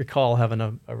recall having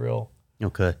a real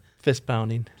fist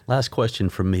pounding. Last question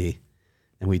from me,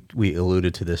 and we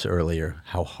alluded to this earlier,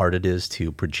 how hard it is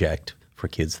to project for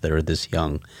kids that are this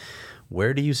young.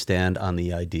 Where do you stand on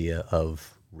the idea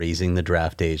of raising the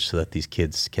draft age so that these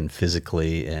kids can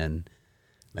physically and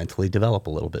mentally develop a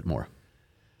little bit more?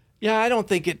 Yeah, I don't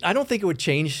think it would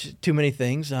change too many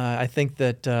things. I think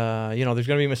that there's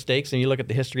going to be mistakes, and you look at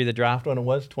the history of the draft when it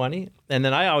was 20. And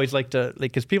then I always like to,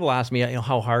 because people ask me,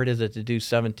 how hard is it to do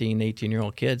 17,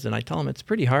 18-year-old kids? And I tell them it's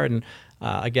pretty hard. And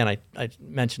again, I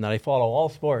mentioned that I follow all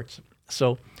sports.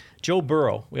 So Joe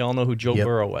Burrow, we all know who Joe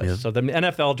Burrow was. Yep. So the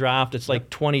NFL draft, it's like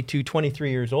 22,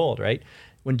 23 years old, right?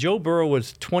 When Joe Burrow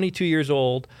was 22 years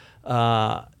old,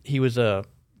 he was he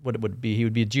would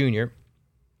be a junior.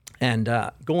 And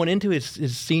going into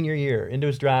his senior year, into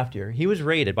his draft year, he was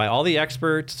rated by all the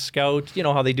experts, scouts,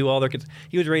 how they do all their kids.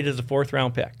 He was rated as a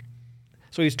 4th-round pick.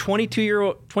 So he's 22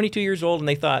 years old, and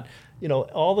they thought,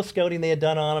 all the scouting they had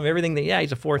done on him, everything,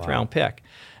 he's a 4th-round pick.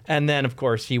 And then, of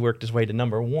course, he worked his way to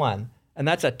number 1. And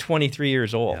that's at 23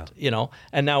 years old,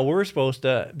 And now we're supposed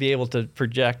to be able to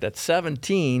project at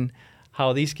 17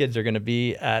 how these kids are going to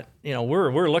be at,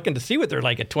 we're looking to see what they're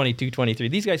like at 22, 23.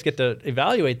 These guys get to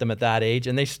evaluate them at that age,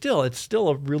 and it's still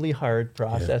a really hard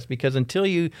process because until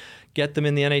you get them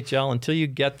in the NHL, until you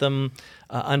get them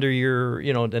under your,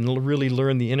 and really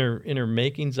learn the inner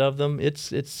makings of them,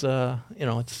 it's a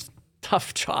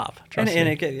tough job.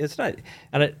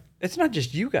 It's not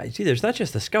just you guys either. It's not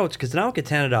just the scouts, because now it gets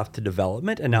handed off to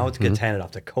development, and now it gets handed off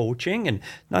to coaching, and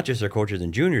not just their coaches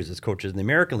and juniors, it's coaches in the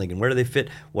American League, and where do they fit?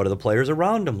 What are the players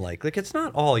around them like? Like, it's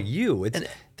not all you.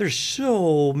 There's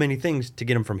so many things to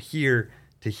get them from here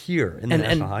to here in the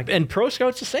National Hockey. And pro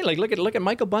scouts the same. Like, look at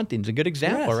Michael Bunting's a good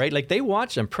example, right? Like, they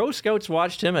watched him. Pro scouts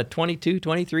watched him at 22,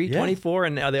 23, 24,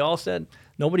 and they all said,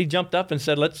 nobody jumped up and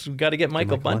said, got to get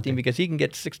Michael Bunting because he can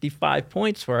get 65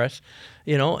 points for us,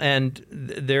 and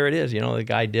there it is, the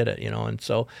guy did it, and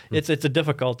so it's a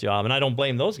difficult job, and I don't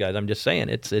blame those guys. I'm just saying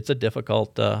it's a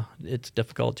difficult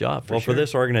job. For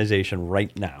this organization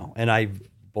right now, and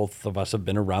both of us have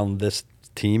been around this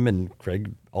team, and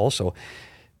Craig also,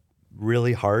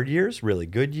 really hard years, really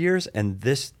good years, and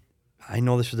I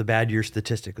know this was a bad year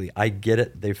statistically. I get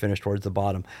it. They finished towards the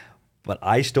bottom, but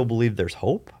I still believe there's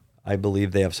hope. I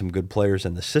believe they have some good players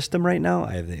in the system right now.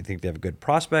 I think they have good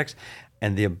prospects.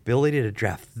 And the ability to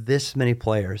draft this many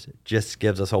players just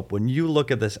gives us hope. When you look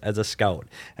at this as a scout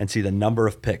and see the number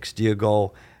of picks, do you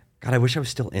go, God, I wish I was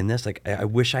still in this? Like, I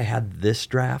wish I had this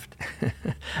draft?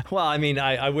 Well, I mean,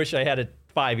 I wish I had it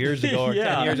 5 years ago or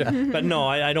 10 years ago. But no,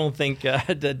 I don't think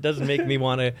that doesn't make me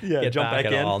want to get jump back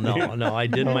at in. all. No, I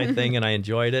did my thing and I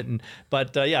enjoyed it.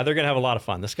 But they're going to have a lot of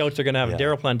fun. The scouts are going to have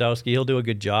Daryl Plandowski. He'll do a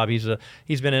good job.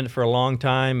 He's been in it for a long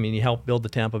time, and he helped build the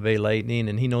Tampa Bay Lightning,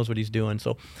 and he knows what he's doing.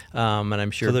 So, and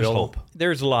I'm sure there's hope.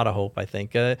 There's a lot of hope, I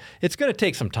think. It's going to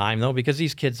take some time, though, because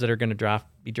these kids that are going to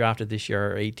be drafted this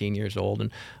year are 18 years old.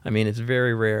 And I mean, it's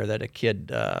very rare that a kid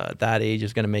that age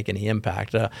is going to make any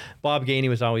impact. Bob Gainey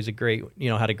was always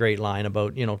had a great line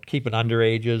about, keeping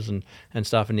underages and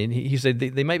stuff. And he said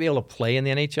they might be able to play in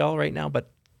the NHL right now,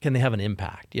 but can they have an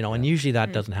impact? And usually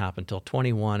that doesn't happen until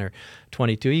 21 or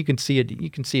 22. You can see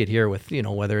it here with,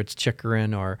 whether it's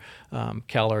Chikrin or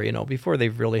Keller, before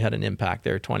they've really had an impact.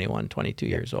 They're 21, 22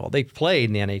 years old. They played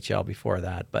in the NHL before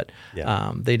that, but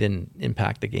they didn't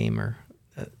impact the game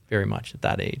very much at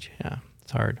that age. Yeah,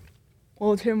 it's hard.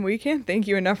 Well, Tim, we can't thank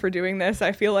you enough for doing this.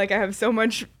 I feel like I have so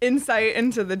much insight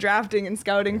into the drafting and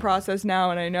scouting process now,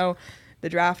 and I know the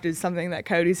draft is something that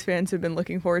Coyotes fans have been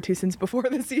looking forward to since before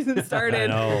the season started.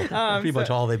 I know. Pretty much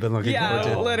all they've been looking forward to.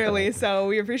 Yeah, literally. So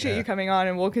we appreciate you coming on,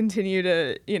 and we'll continue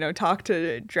to, talk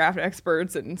to draft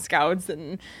experts and scouts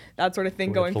and that sort of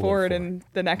thing going forward in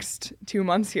the next 2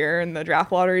 months here. And the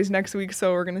draft lottery is next week,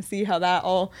 so we're going to see how that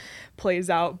all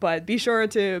plays out. But be sure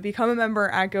to become a member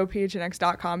at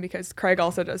gophnx.com because Craig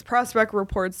also does prospect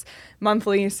reports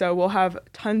monthly. So we'll have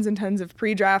tons and tons of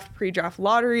pre-draft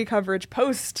lottery coverage,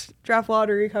 post-draft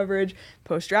lottery coverage,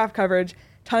 post-draft coverage,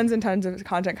 tons and tons of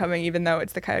content coming, even though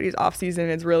it's the Coyotes off season.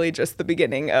 It's really just the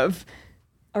beginning of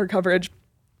our coverage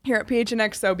here at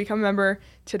PHNX. So become a member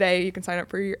today. You can sign up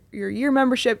for your year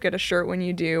membership, get a shirt when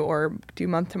you do, or do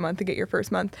month to month to get your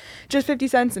first month just 50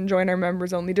 cents, and join our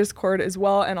members only Discord as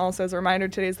well. And also as a reminder,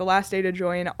 today is the last day to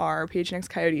join our PHNX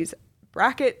Coyotes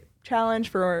bracket challenge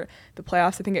for the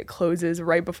playoffs. I think it closes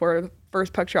right before the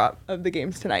first puck drop of the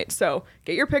games tonight. So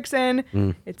get your picks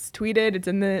in. It's tweeted. It's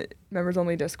in the members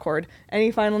only Discord.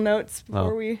 Any final notes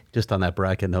before we? Just on that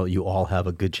bracket note, you all have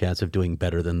a good chance of doing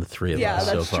better than the three of us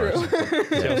so far. Yeah, that's true.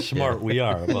 That's how smart we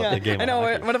are about the game. I know.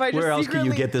 What if I just Where else can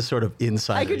you get this sort of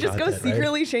insight? I could just go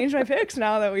secretly change my picks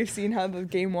now that we've seen how the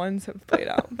game ones have played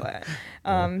out. But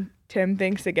Tim,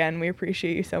 thanks again. We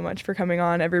appreciate you so much for coming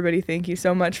on. Everybody, thank you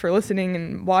so much for listening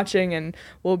and watching. And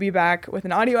we'll be back with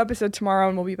an audio episode tomorrow,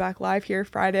 and we'll be back live here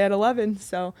Friday at 11.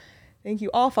 So thank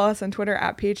you all. Follow us on Twitter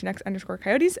at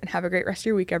PHNX_Coyotes, and have a great rest of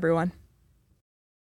your week, everyone.